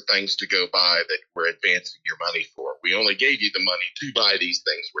list of things to go buy that we're advancing your money for. We only gave you the money to buy these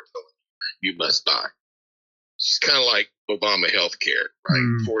things we're telling you must buy. It's kind of like Obama healthcare,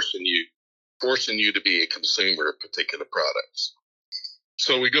 right? Forcing you to be a consumer of particular products.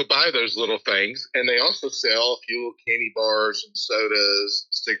 So we go buy those little things, and they also sell a few little candy bars and sodas,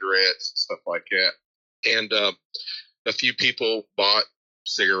 cigarettes, and stuff like that. And a few people bought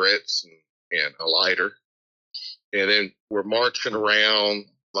cigarettes and a lighter. And then we're marching around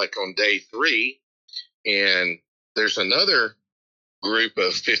like on day 3, and there's another group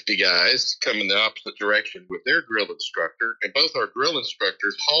of 50 guys coming the opposite direction with their drill instructor, and both our drill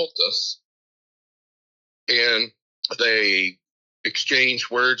instructors halt us, and they exchange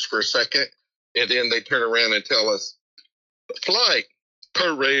words for a second, and then they turn around and tell us, flight,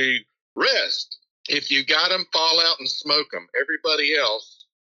 parade, rest. If you got them, fall out and smoke them. Everybody else,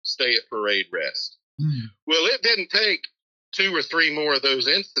 stay at parade rest. Well, it didn't take 2 or 3 more of those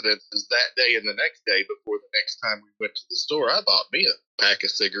incidences that day and the next day before the next time we went to the store, I bought me a pack of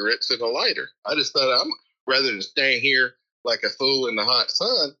cigarettes and a lighter. I just thought, rather than staying here like a fool in the hot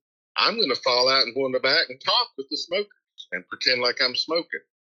sun, I'm going to fall out and go in the back and talk with the smokers and pretend like I'm smoking.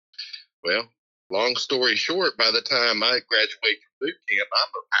 Well, long story short, by the time I graduate from boot camp,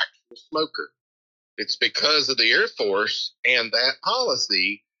 I'm an actual smoker. It's because of the Air Force and that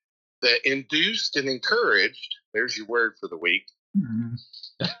policy that induced and encouraged, there's your word for the week,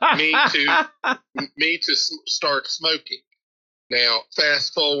 me to start smoking. Now,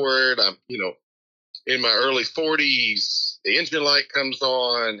 fast forward, I'm, in my early 40s, the engine light comes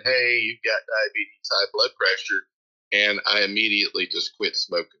on, hey, you've got diabetes, high blood pressure, and I immediately just quit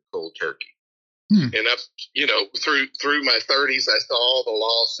smoking cold turkey. And I've, through my 30s, I saw all the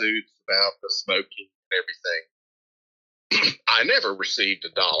lawsuits about the smoking and everything. I never received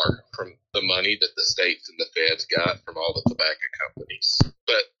 $1 from the money that the states and the feds got from all the tobacco companies.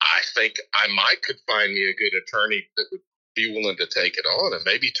 But I think I could find me a good attorney that would be willing to take it on and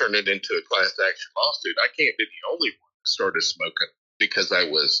maybe turn it into a class action lawsuit. I can't be the only one that started smoking because I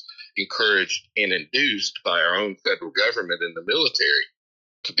was encouraged and induced by our own federal government and the military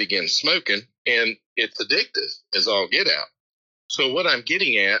to begin smoking. And it's addictive as all get out. So what I'm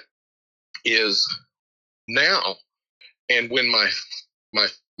getting at is now, and when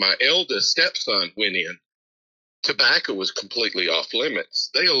my eldest stepson went in, tobacco was completely off limits.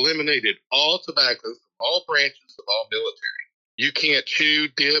 They eliminated all tobacco from all branches of all military. You can't chew,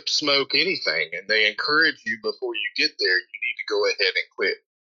 dip, smoke, anything. And they encourage you before you get there, you need to go ahead and quit.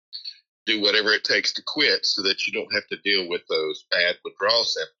 Do whatever it takes to quit so that you don't have to deal with those bad withdrawal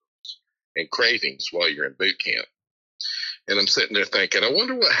symptoms and cravings while you're in boot camp. And I'm sitting there thinking, I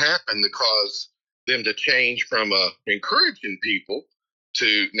wonder what happened to cause them to change from encouraging people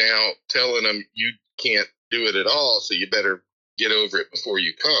to now telling them you can't do it at all, so you better get over it before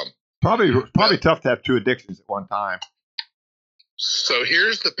you come. Probably tough to have 2 addictions at one time. So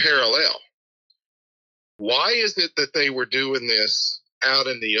here's the parallel. Why is it that they were doing this out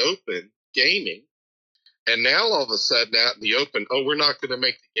in the open, gaming, and now all of a sudden out in the open, we're not going to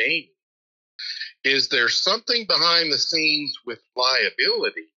make the game? Is there something behind the scenes with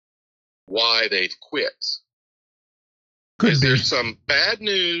liability why they've quit? Could be. There's some bad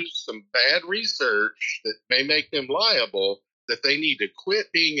news, some bad research that may make them liable, that they need to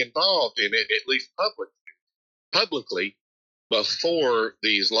quit being involved in it, at least publicly, before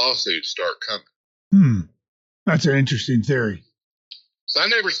these lawsuits start coming. That's an interesting theory. So I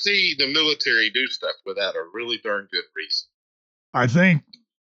never see the military do stuff without a really darn good reason. I think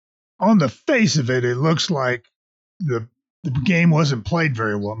on the face of it, it looks like the game wasn't played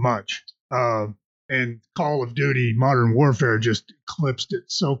very much. And Call of Duty Modern Warfare just eclipsed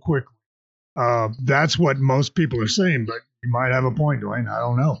it so quickly. That's what most people are saying, but you might have a point, Dwayne. I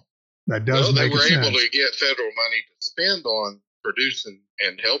don't know. That does make sense. They were able to get federal money to spend on producing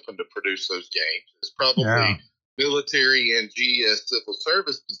and helping to produce those games. It's probably military and GS civil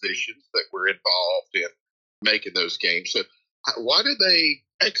service positions that were involved in making those games. So why did they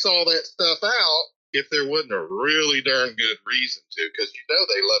X all that stuff out if there wasn't a really darn good reason to? Because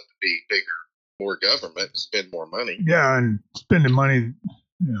they love to be bigger, more government, spend more money. Yeah, and spending money,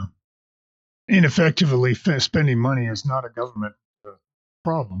 ineffectively spending money is not a government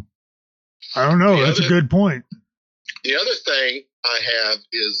problem. I don't know. That's a good point. The other thing I have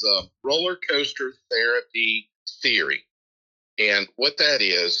is roller coaster therapy theory. And what that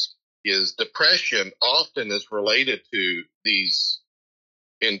is depression often is related to these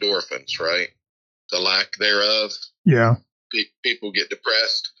endorphins, right? The lack thereof. Yeah. People get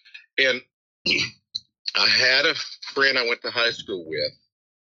depressed. And I had a friend I went to high school with,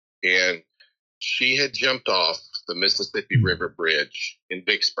 and she had jumped off the Mississippi River Bridge in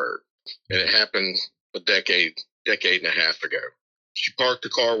Vicksburg. And it happened a decade and a half ago. She parked the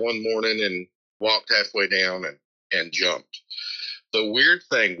car one morning and walked halfway down and jumped. The weird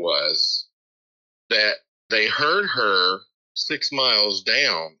thing was that they heard her 6 miles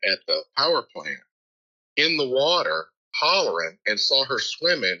down at the power plant in the water hollering, and saw her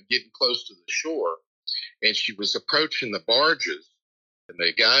swimming, getting close to the shore. And she was approaching the barges, and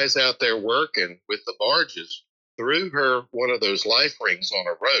the guys out there working with the barges threw her one of those life rings on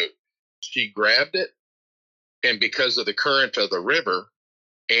a rope. She grabbed it, and because of the current of the river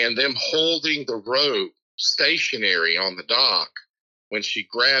and them holding the rope stationary on the dock, when she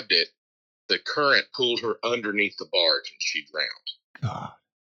grabbed it, the current pulled her underneath the barge and she drowned. God.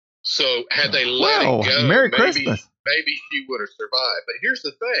 So had they let it go, Merry Christmas. Maybe she would have survived. But here's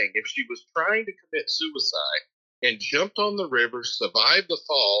the thing. If she was trying to commit suicide and jumped on the river, survived the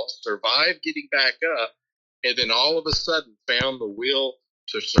fall, survived getting back up, and then all of a sudden found the will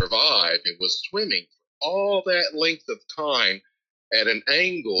to survive and was swimming for all that length of time at an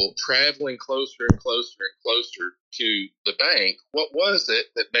angle, traveling closer and closer and closer to the bank, what was it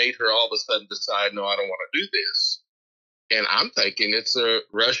that made her all of a sudden decide, no, I don't want to do this? And I'm thinking it's a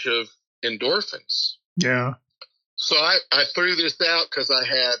rush of endorphins. Yeah. So I threw this out because I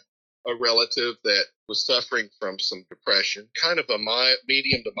had a relative that was suffering from some depression, kind of a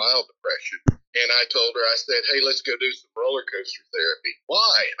medium to mild depression. And I told her, I said, hey, let's go do some roller coaster therapy.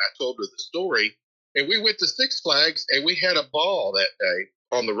 Why? And I told her the story. And we went to Six Flags, and we had a ball that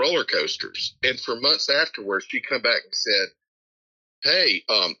day on the roller coasters. And for months afterwards, she come back and said, hey,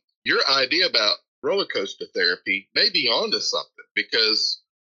 your idea about roller coaster therapy may be onto something, because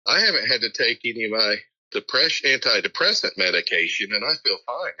I haven't had to take any of my antidepressant medication, and I feel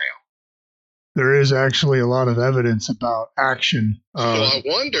fine now. There is actually a lot of evidence about action. So I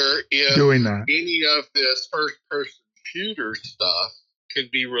wonder if doing that. Any of this first-person shooter stuff can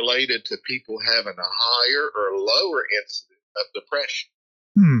be related to people having a higher or lower incidence of depression.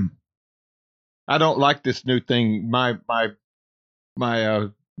 I don't like this new thing. My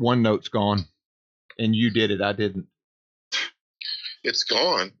OneNote's gone, and you did it. I didn't. It's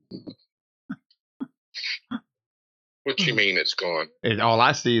gone. What do you mean it's gone? All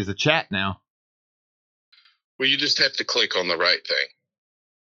I see is a chat now. Well, you just have to click on the right thing.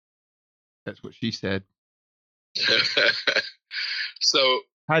 That's what she said. So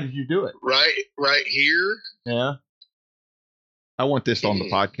how did you do it? Right here. Yeah. I want this on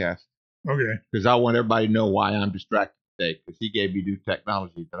the podcast. Okay. Because I want everybody to know why I'm distracted today. Because he gave me new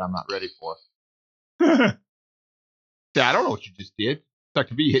technology that I'm not ready for. See, I don't know what you just did. It's like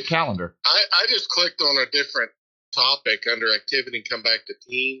to be hit calendar. I just clicked on a different topic under activity and come back to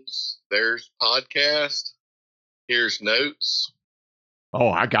Teams. There's podcast. Here's notes. Oh,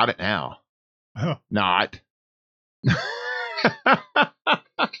 I got it now. Oh. Not.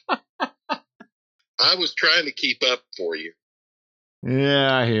 I was trying to keep up for you.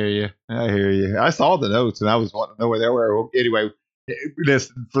 Yeah, I hear you. I saw the notes and I was wanting to know where they were. Anyway,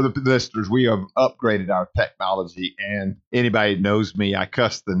 for the listeners, we have upgraded our technology, and anybody who knows me, I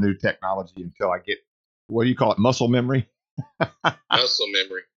cuss the new technology until I get, what do you call it, muscle memory? Muscle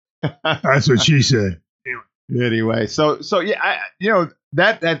memory. That's what she said. Anyway, so yeah,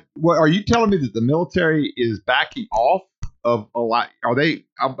 that. What are you telling me that the military is backing off of a lot? Are they?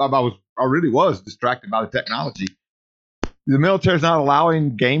 I really was distracted by the technology. The military's not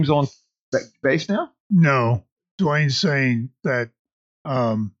allowing games on base now. No, Dwayne's saying that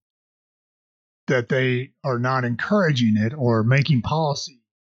that they are not encouraging it or making policy.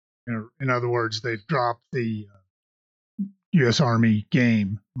 In other words, they've dropped the U.S. Army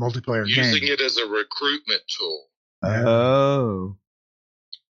game multiplayer using game. it as a recruitment tool. Oh.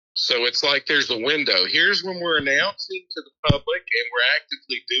 So it's like there's a window. Here's when we're announcing to the public and we're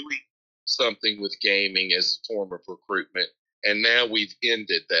actively doing something with gaming as a form of recruitment. And now we've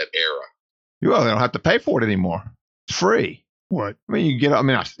ended that era. Well, they don't have to pay for it anymore. It's free. What? I mean, to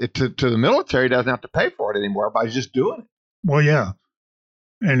the military, doesn't have to pay for it anymore. Everybody's just doing it. Well, yeah.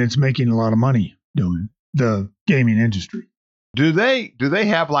 And it's making a lot of money doing the gaming industry. Do they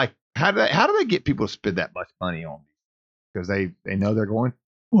have like, how do they get people to spend that much money on these? Because they know they're going?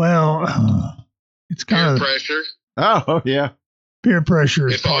 Well, it's kind Peer of pressure. Oh, yeah. peer pressure.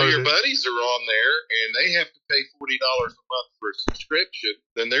 Is If all part your of it. buddies are on there and they have to pay $40 a month for a subscription,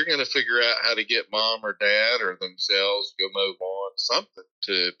 then they're going to figure out how to get mom or dad or themselves go move on something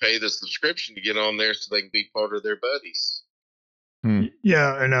to pay the subscription to get on there so they can be part of their buddies.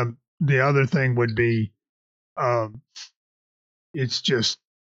 Yeah, and the other thing would be, it's just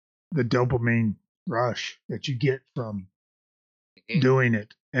the dopamine rush that you get from doing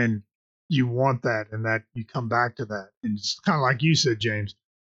it, and you want that, and that you come back to that, and it's kind of like you said, James.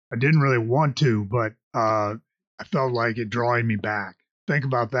 I didn't really want to, but I felt like it drawing me back. Think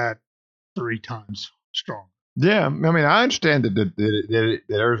about that 3 times strong. Yeah, I mean, I understand that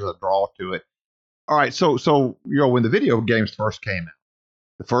there's a draw to it. All right, so when the video games first came out,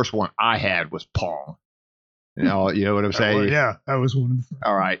 the first one I had was Pong. You know what I'm saying? Yeah, that was one of the first.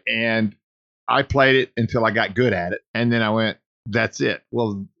 All right, and I played it until I got good at it, and then I went, "That's it."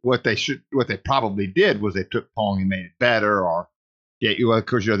 Well, what they probably did was they took Pong and made it better, or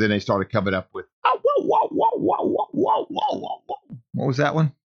because then they started coming up with what was that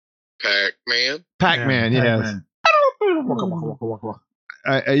one? Pac-Man. Pac-Man, yes.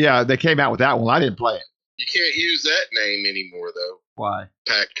 Yeah, they came out with that one. I didn't play it. You can't use that name anymore, though. Why?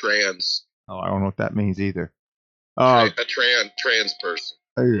 Pac-Trans. Oh, I don't know what that means either. A trans person.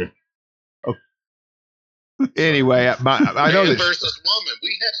 Anyway, I know Man that versus woman.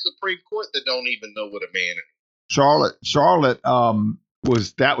 We have Supreme Court that don't even know what a man is. Charlotte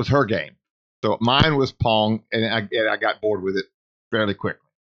was her game. So mine was Pong, and I got bored with it fairly quickly.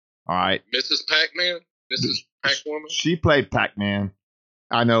 All right. Mrs. Pac-Man? Mrs. Pac-Woman? She played Pac-Man.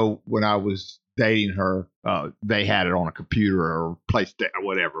 I know when I was dating her, they had it on a computer or PlayStation or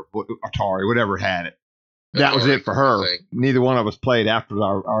whatever, Atari, whatever had it. That was it for her. Neither one of us played after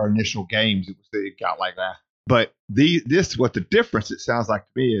our initial games. It got like that. But what the difference, it sounds like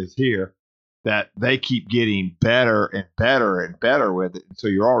to me, is here that they keep getting better and better and better with it. And so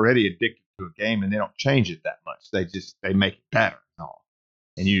you're already addicted to a game, and they don't change it that much. They make it better.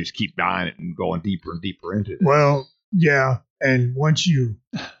 And you just keep buying it and going deeper and deeper into it. Well, yeah. And once you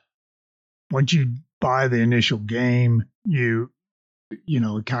buy the initial game, you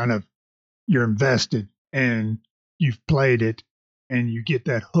kind of, you're invested and you've played it and you get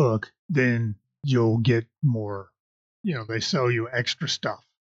that hook, then you'll get more, they sell you extra stuff.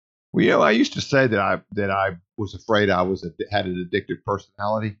 Well, I used to say that I was afraid I had an addictive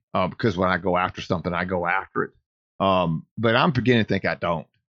personality because when I go after something, I go after it. But I'm beginning to think I don't.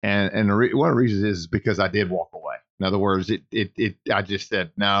 And one of the reasons is because I did walk away. In other words, I just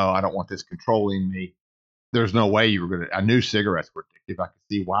said, no, I don't want this controlling me. There's no way I knew cigarettes were addictive. I could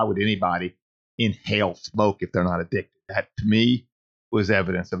see why would anybody inhale smoke if they're not addicted. That to me was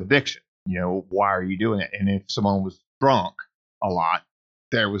evidence of addiction. Why are you doing it? And if someone was drunk a lot,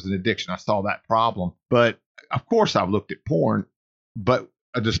 there was an addiction. I saw that problem. But of course I've looked at porn, but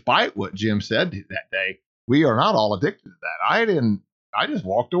despite what Jim said that day, we are not all addicted to that. I just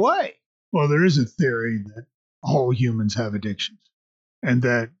walked away. Well, there is a theory that all humans have addictions, and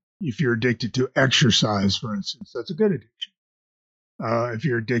that if you're addicted to exercise, for instance, that's a good addiction. If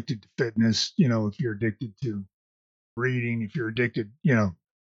you're addicted to fitness, if you're addicted to reading, if you're addicted,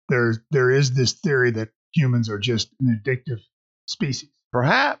 there is this theory that humans are just an addictive species.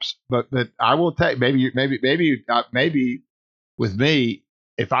 Perhaps, but I will take maybe with me,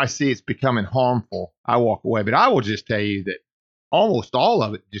 if I see it's becoming harmful, I walk away. But I will just tell you that almost all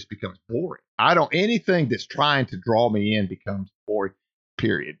of it just becomes boring. Anything that's trying to draw me in becomes boring.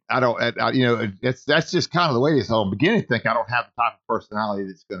 Period. That's just kind of the way it is. So I'm beginning to think I don't have the type of personality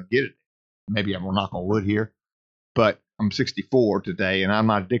that's going to get it. Maybe I'm knock on wood here, but I'm 64 today and I'm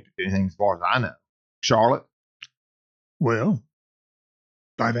not addicted to anything as far as I know. Charlotte? Well,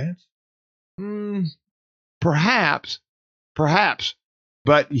 Vyvanse? Perhaps.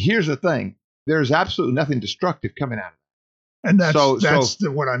 But here's the thing. There's absolutely nothing destructive coming out of it. And that's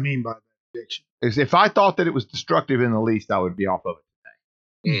what I mean by that addiction. Is if I thought that it was destructive in the least, I would be off of it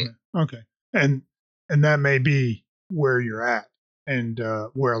today. Okay. And that may be where you're at and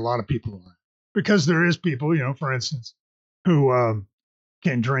where a lot of people are. Because there is people, for instance, who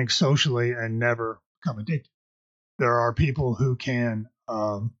can drink socially and never become addicted. There are people who can,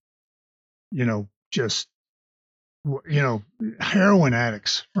 heroin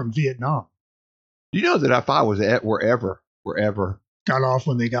addicts from Vietnam. You know that if I was at wherever got off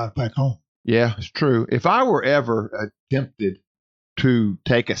when they got back home. Yeah, it's true. If I were ever tempted to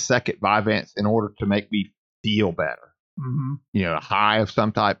take a second Vyvanse in order to make me feel better, a high of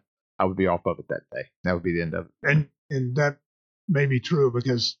some type, I would be off of it that day. That would be the end of it. And that may be true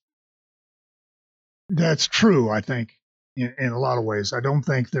because that's true, I think, in a lot of ways. I don't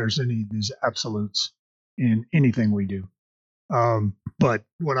think there's any of these absolutes in anything we do. But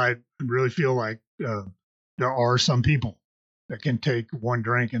what I really feel like there are some people that can take one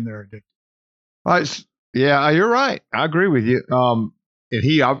drink and they're addicted. Yeah, you're right. I agree with you. And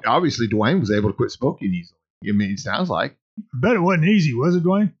he obviously Dwayne was able to quit smoking easily. I mean, it sounds like. I bet it wasn't easy, was it,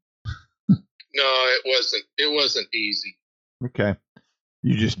 Dwayne? No, it wasn't. It wasn't easy. Okay,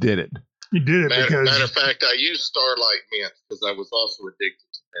 you just did it. You did it because. Matter of fact, I used Starlight Mint because I was also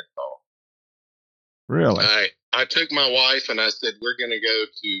addicted to menthol. Really? I took my wife and I said we're going to go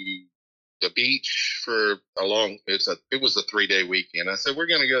to the beach for it was a 3-day weekend. I said we're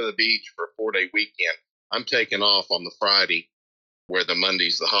going to go to the beach for a 4-day weekend. I'm taking off on the Friday, where the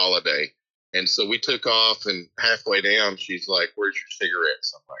Monday's the holiday. And so we took off, and halfway down, she's like, "Where's your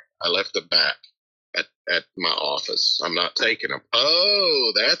cigarettes?" I'm like, "I left them back at my office. I'm not taking them."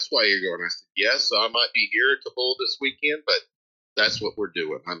 "Oh, that's why you're going." I said, "Yes, so I might be irritable this weekend, but that's what we're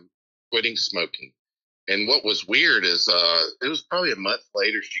doing. I'm quitting smoking." And what was weird is it was probably a month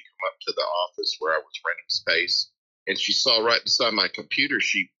later, she come up to the office where I was renting space, and she saw right beside my computer,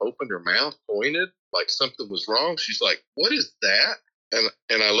 she opened her mouth, pointed like something was wrong. She's like, "What is that?" And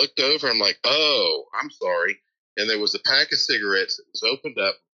I looked over, I'm like, "Oh, I'm sorry." And there was a pack of cigarettes that was opened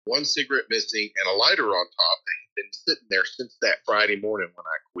up, one cigarette missing, and a lighter on top that had been sitting there since that Friday morning when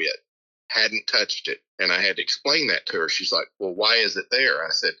I quit. Hadn't touched it. And I had to explain that to her. She's like, "Well, why is it there?"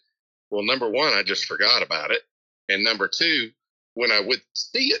 I said, "Well, number one, I just forgot about it. And number two, when I would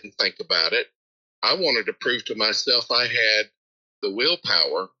see it and think about it, I wanted to prove to myself I had the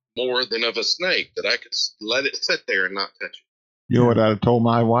willpower more than of a snake, that I could let it sit there and not touch it." You know what I told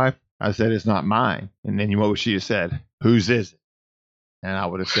my wife? I said, "It's not mine." And then you know what she have said? "Whose is it?" And I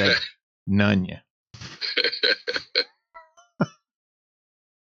would have said, "None ya."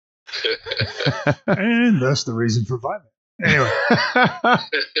 And that's the reason for Vyvanse. Anyway,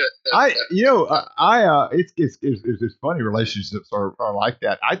 it's funny. Relationships are like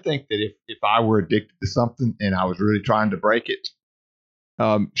that. I think that if I were addicted to something and I was really trying to break it,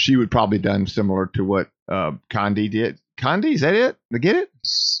 she would probably done similar to what Condi did. Condi, is that it? Get it?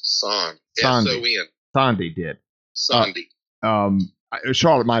 Sondi. S-O-N. Sondi did. Sondi.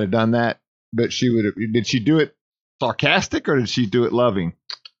 Charlotte might have done that, but she would have. Did she do it sarcastic or did she do it loving?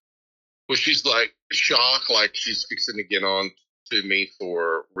 Well, she's like shocked, like she's fixing to get on to me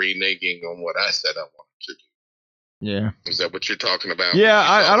for reneging on what I said I wanted to do. Yeah. Is that what you're talking about? Yeah,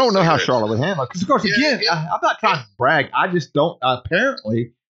 I don't know how Charlotte would handle it. Because, of course, I'm not trying to brag. I just don't.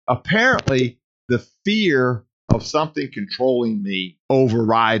 Apparently, the fear of something controlling me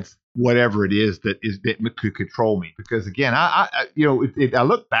overrides whatever it is that could control me. Because, again, I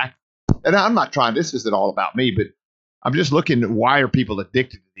look back, and I'm not trying. This isn't all about me, but I'm just looking at why are people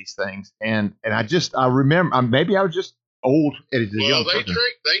addicted to these things, and I remember maybe I was just old as a young person.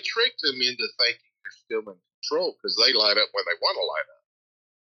 They tricked them into thinking they're still in control because they light up when they want to light up.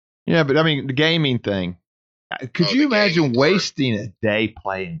 Yeah, but I mean the gaming thing. Could you imagine wasting a day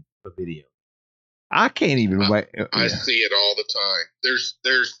playing a video? I can't even wait. I see it all the time.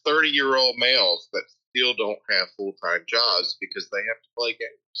 There's 30-year-old males that still don't have full-time jobs because they have to play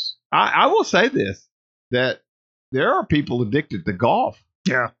games. I will say this, that there are people addicted to golf.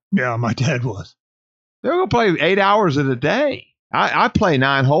 Yeah, my dad was. They're going to play 8 hours in a day. I play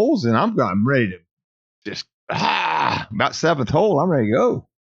 9 holes, and I'm ready to just, about 7th hole, I'm ready to go.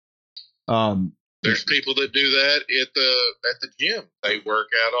 There's people that do that at the gym. They work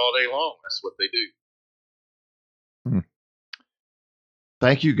out all day long. That's what they do.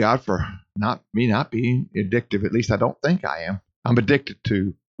 Thank you, God, for not being addictive. At least I don't think I am. I'm addicted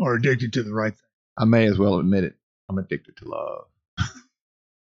to. Or addicted to the right thing. I may as well admit it. I'm addicted to love.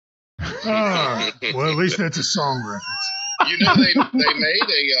 Well, at least that's a song reference. You know, they made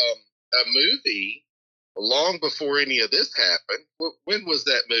a movie long before any of this happened. When was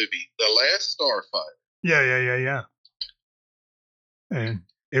that movie? The Last Starfighter. Yeah. And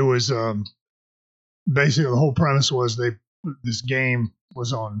it was basically the whole premise was this game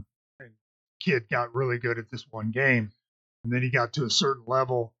was on, and kid got really good at this one game, and then he got to a certain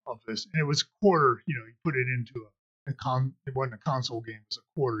level of this, and it was a quarter. You put it into it wasn't a console game; it was a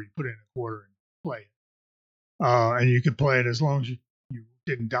quarter. You put in a quarter and play it, and you could play it as long as you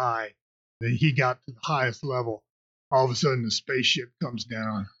didn't die. Then he got to the highest level. All of a sudden, the spaceship comes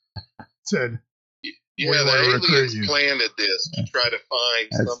down. Said, "Yeah, the aliens planted this to try to find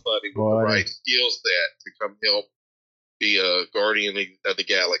somebody with the right skill set to come help be a guardian of the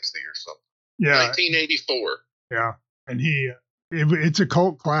galaxy or something." Yeah, 1984. Yeah, and it's a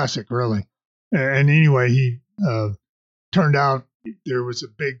cult classic, really. And anyway, he turned out there was a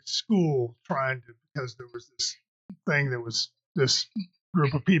big school because there was this thing that was this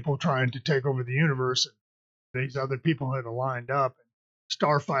group of people trying to take over the universe, and these other people had lined up. And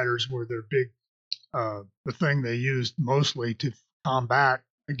starfighters were their big, the thing they used mostly to combat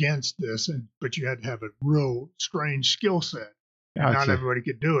against this, but you had to have a real strange skill set. Gotcha. Not everybody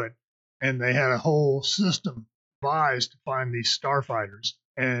could do it, and they had a whole system devised to find these starfighters.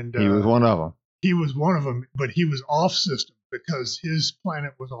 And he was one of them. He was one of them, but he was off system because his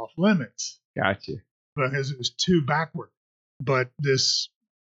planet was off limits. Gotcha. Because it was too backward. But this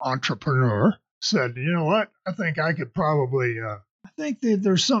entrepreneur said, "You know what? I think I could probably. I think that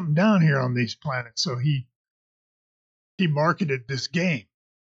there's something down here on these planets." So he marketed this game,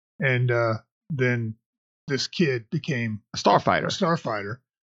 and then this kid became a starfighter,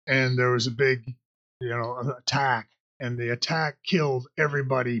 and there was a big, attack, and the attack killed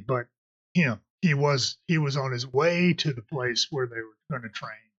everybody but him. He was on his way to the place where they were going to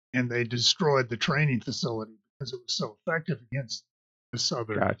train, and they destroyed the training facility because it was so effective against this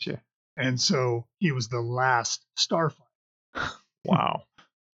other. Gotcha. And so he was the last starfighter. Wow.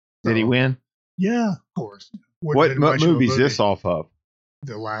 Did he win? Yeah, of course. What movie is this off of?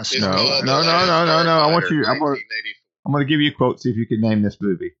 The Last. No. I want you. I'm going to give you a quote. See if you can name this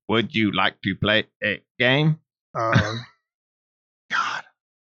movie. Would you like to play a game? God,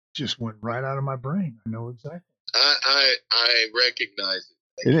 just went right out of my brain. I know exactly. I recognize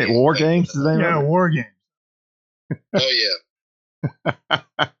it. Isn't it War Games? Yeah, War Games. Oh yeah,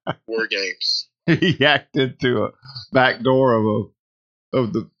 War Games. He hacked into a back door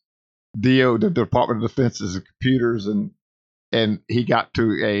of the Department of Defense's computers, and he got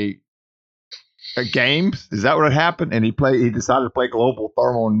to a game. Is that what happened? And he decided to play global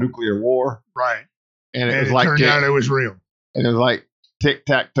thermal and nuclear war. Right. And it was like turned out it was real. And it was like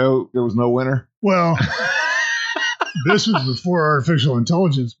tic-tac-toe. There was no winner. Well, this was before artificial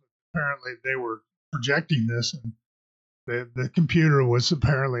intelligence. Apparently, they were projecting this, and the computer was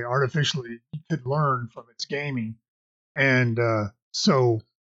apparently artificially could learn from its gaming, and so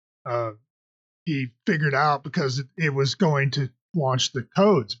he figured out because it was going to launch the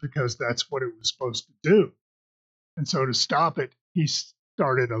codes because that's what it was supposed to do, and so to stop it, he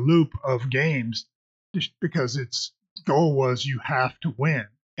started a loop of games just because its goal was you have to win,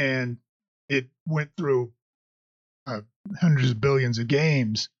 and it went through hundreds of billions of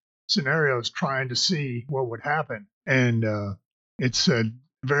games scenarios trying to see what would happen, and it said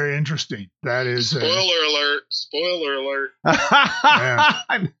very interesting. That is spoiler alert.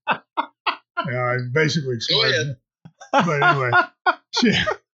 Yeah, I basically explained it. But anyway,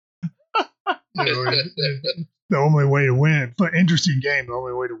 the only way to win, but interesting game. The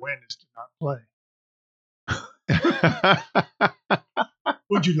only way to win is to not play.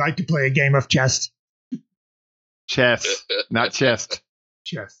 Would you like to play a game of chess? Chess, not chest.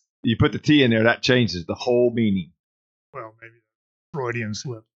 Chess. You put the T in there, that changes the whole meaning. Well, maybe Freudian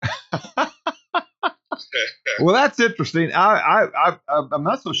slip. Well, that's interesting. I'm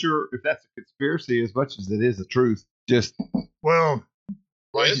not so sure if that's a conspiracy as much as it is the truth. Just well,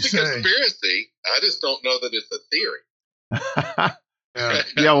 it's a conspiracy. I just don't know that it's a theory.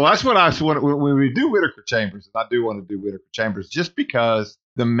 Yeah, well, that's what I want when we do Whittaker Chambers, and I do want to do Whittaker Chambers just because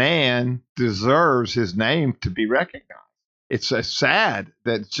the man deserves his name to be recognized. It's sad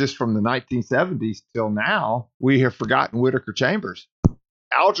that just from the 1970s till now, we have forgotten Whittaker Chambers.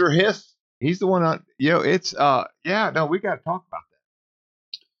 Alger Hiss, he's the one, we got to talk about that.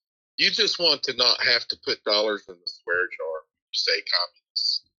 You just want to not have to put dollars in the swear jar when you say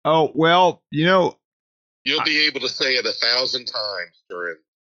communists. Oh, well, you'll be able to say it 1,000 times during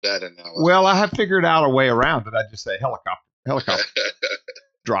that analysis. Well, I have figured out a way around it. I just say helicopter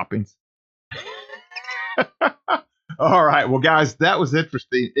droppings. All right. Well, guys, that was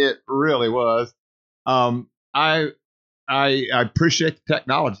interesting. It really was. I appreciate the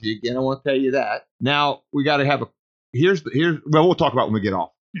technology again. I want to tell you that. Now we got to have here's well, we'll talk about when we get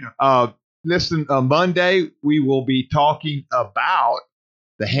off. Yeah. Listen, Monday we will be talking about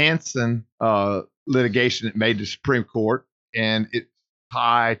the Hansen litigation that made the Supreme Court, and it's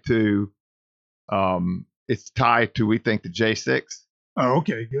tied to we think the J6. Oh,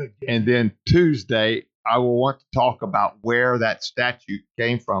 okay, good. And then Tuesday I will want to talk about where that statute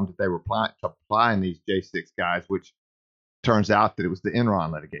came from that they were applying these J6 guys, which turns out that it was the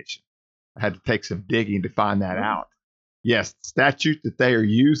Enron litigation. I had to take some digging to find that out. Yes, the statute that they are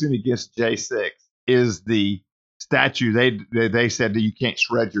using against J6 is the statute they said that you can't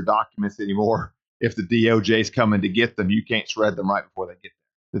shred your documents anymore. If the DOJ is coming to get them, you can't shred them right before they get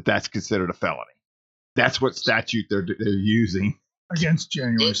there. That's considered a felony. That's what statute they're using against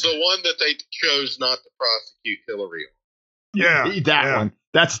January. The one that they chose not to prosecute Hillary on. Yeah, that one.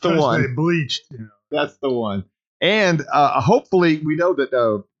 That's the one. They bleached. That's the one. And hopefully, we know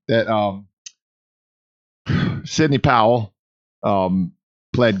that Sidney Powell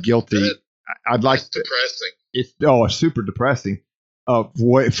pled guilty. That's depressing. It's super depressing.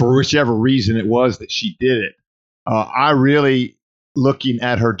 For whichever reason it was that she did it. I really, looking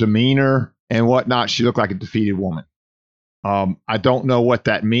at her demeanor and whatnot, she looked like a defeated woman. I don't know what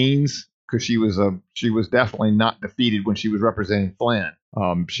that means because she was definitely not defeated when she was representing Flynn.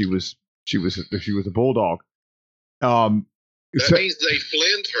 She was a bulldog. That means they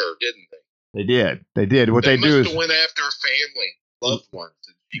flinned her, didn't they? They did. What they do is went after her family, loved ones,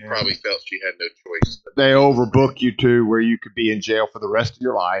 and she probably felt she had no choice. They overbook you to where you could be in jail for the rest of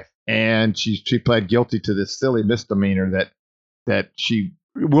your life. And she pled guilty to this silly misdemeanor that she.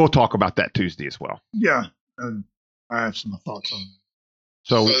 We'll talk about that Tuesday as well. Yeah, I have some thoughts on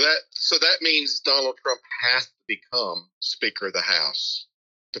that. So that means Donald Trump has to become Speaker of the House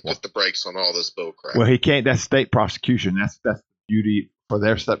to put the brakes on all this bullcrap. Well, he can't. That's state prosecution. That's the beauty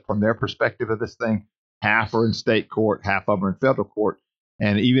from their perspective of this thing. Half are in state court, half of them are in federal court.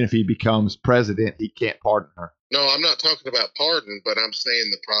 And even if he becomes president, he can't pardon her. No, I'm not talking about pardon, but I'm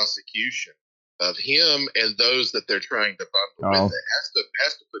saying the prosecution of him and those that they're trying to bundle with it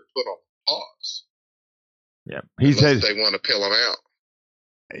has to put on pause. Yeah, unless they want to peel him out.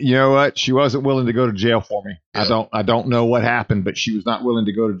 You know what? She wasn't willing to go to jail for me. Yeah. I don't know what happened, but she was not willing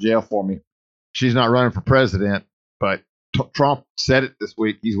to go to jail for me. She's not running for president, but Trump said it this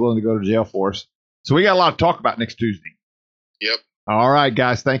week. He's willing to go to jail for us. So we got a lot to talk about next Tuesday. Yep. All right,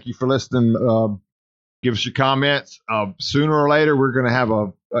 guys. Thank you for listening. Give us your comments. Sooner or later, we're going to have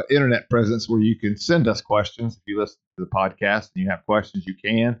a internet presence where you can send us questions. If you listen to the podcast and you have questions, you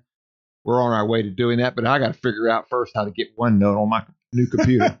can. We're on our way to doing that, but I got to figure out first how to get OneNote on my new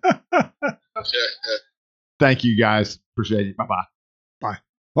computer. Thank you, guys. Appreciate it. Bye-bye. Bye.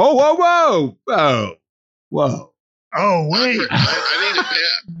 Oh, whoa, whoa, whoa, whoa. Oh, wait. I need a pet.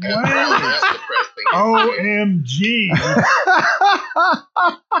 OMG.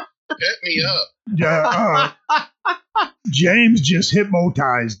 Pet me up. James just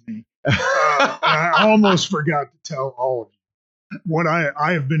hypnotized me. I almost forgot to tell all of you what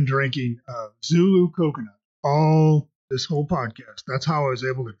I have been drinking Zulu coconut all this whole podcast. That's how I was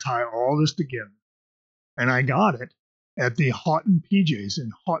able to tie all this together. And I got it at the Houghton PJs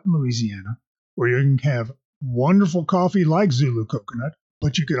in Houghton, Louisiana, where you can have wonderful coffee like Zulu coconut,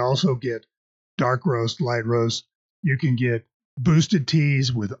 but you can also get dark roast, light roast. You can get boosted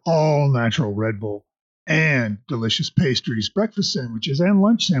teas with all natural Red Bull and delicious pastries, breakfast sandwiches and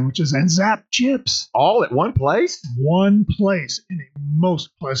lunch sandwiches and Zap chips. All at one place? One place in a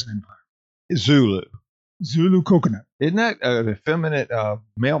most pleasant environment. Zulu coconut. Isn't that an effeminate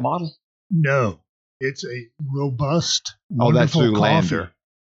male model? No. It's a robust, that's wonderful coffee.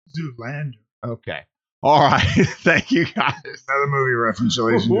 Zoolander. Okay. All right. Thank you, guys. Another movie reference,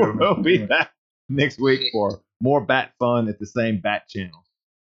 ladies and gentlemen. We'll be back next week for more Bat fun at the same Bat channel.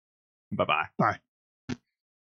 Bye-bye. Bye.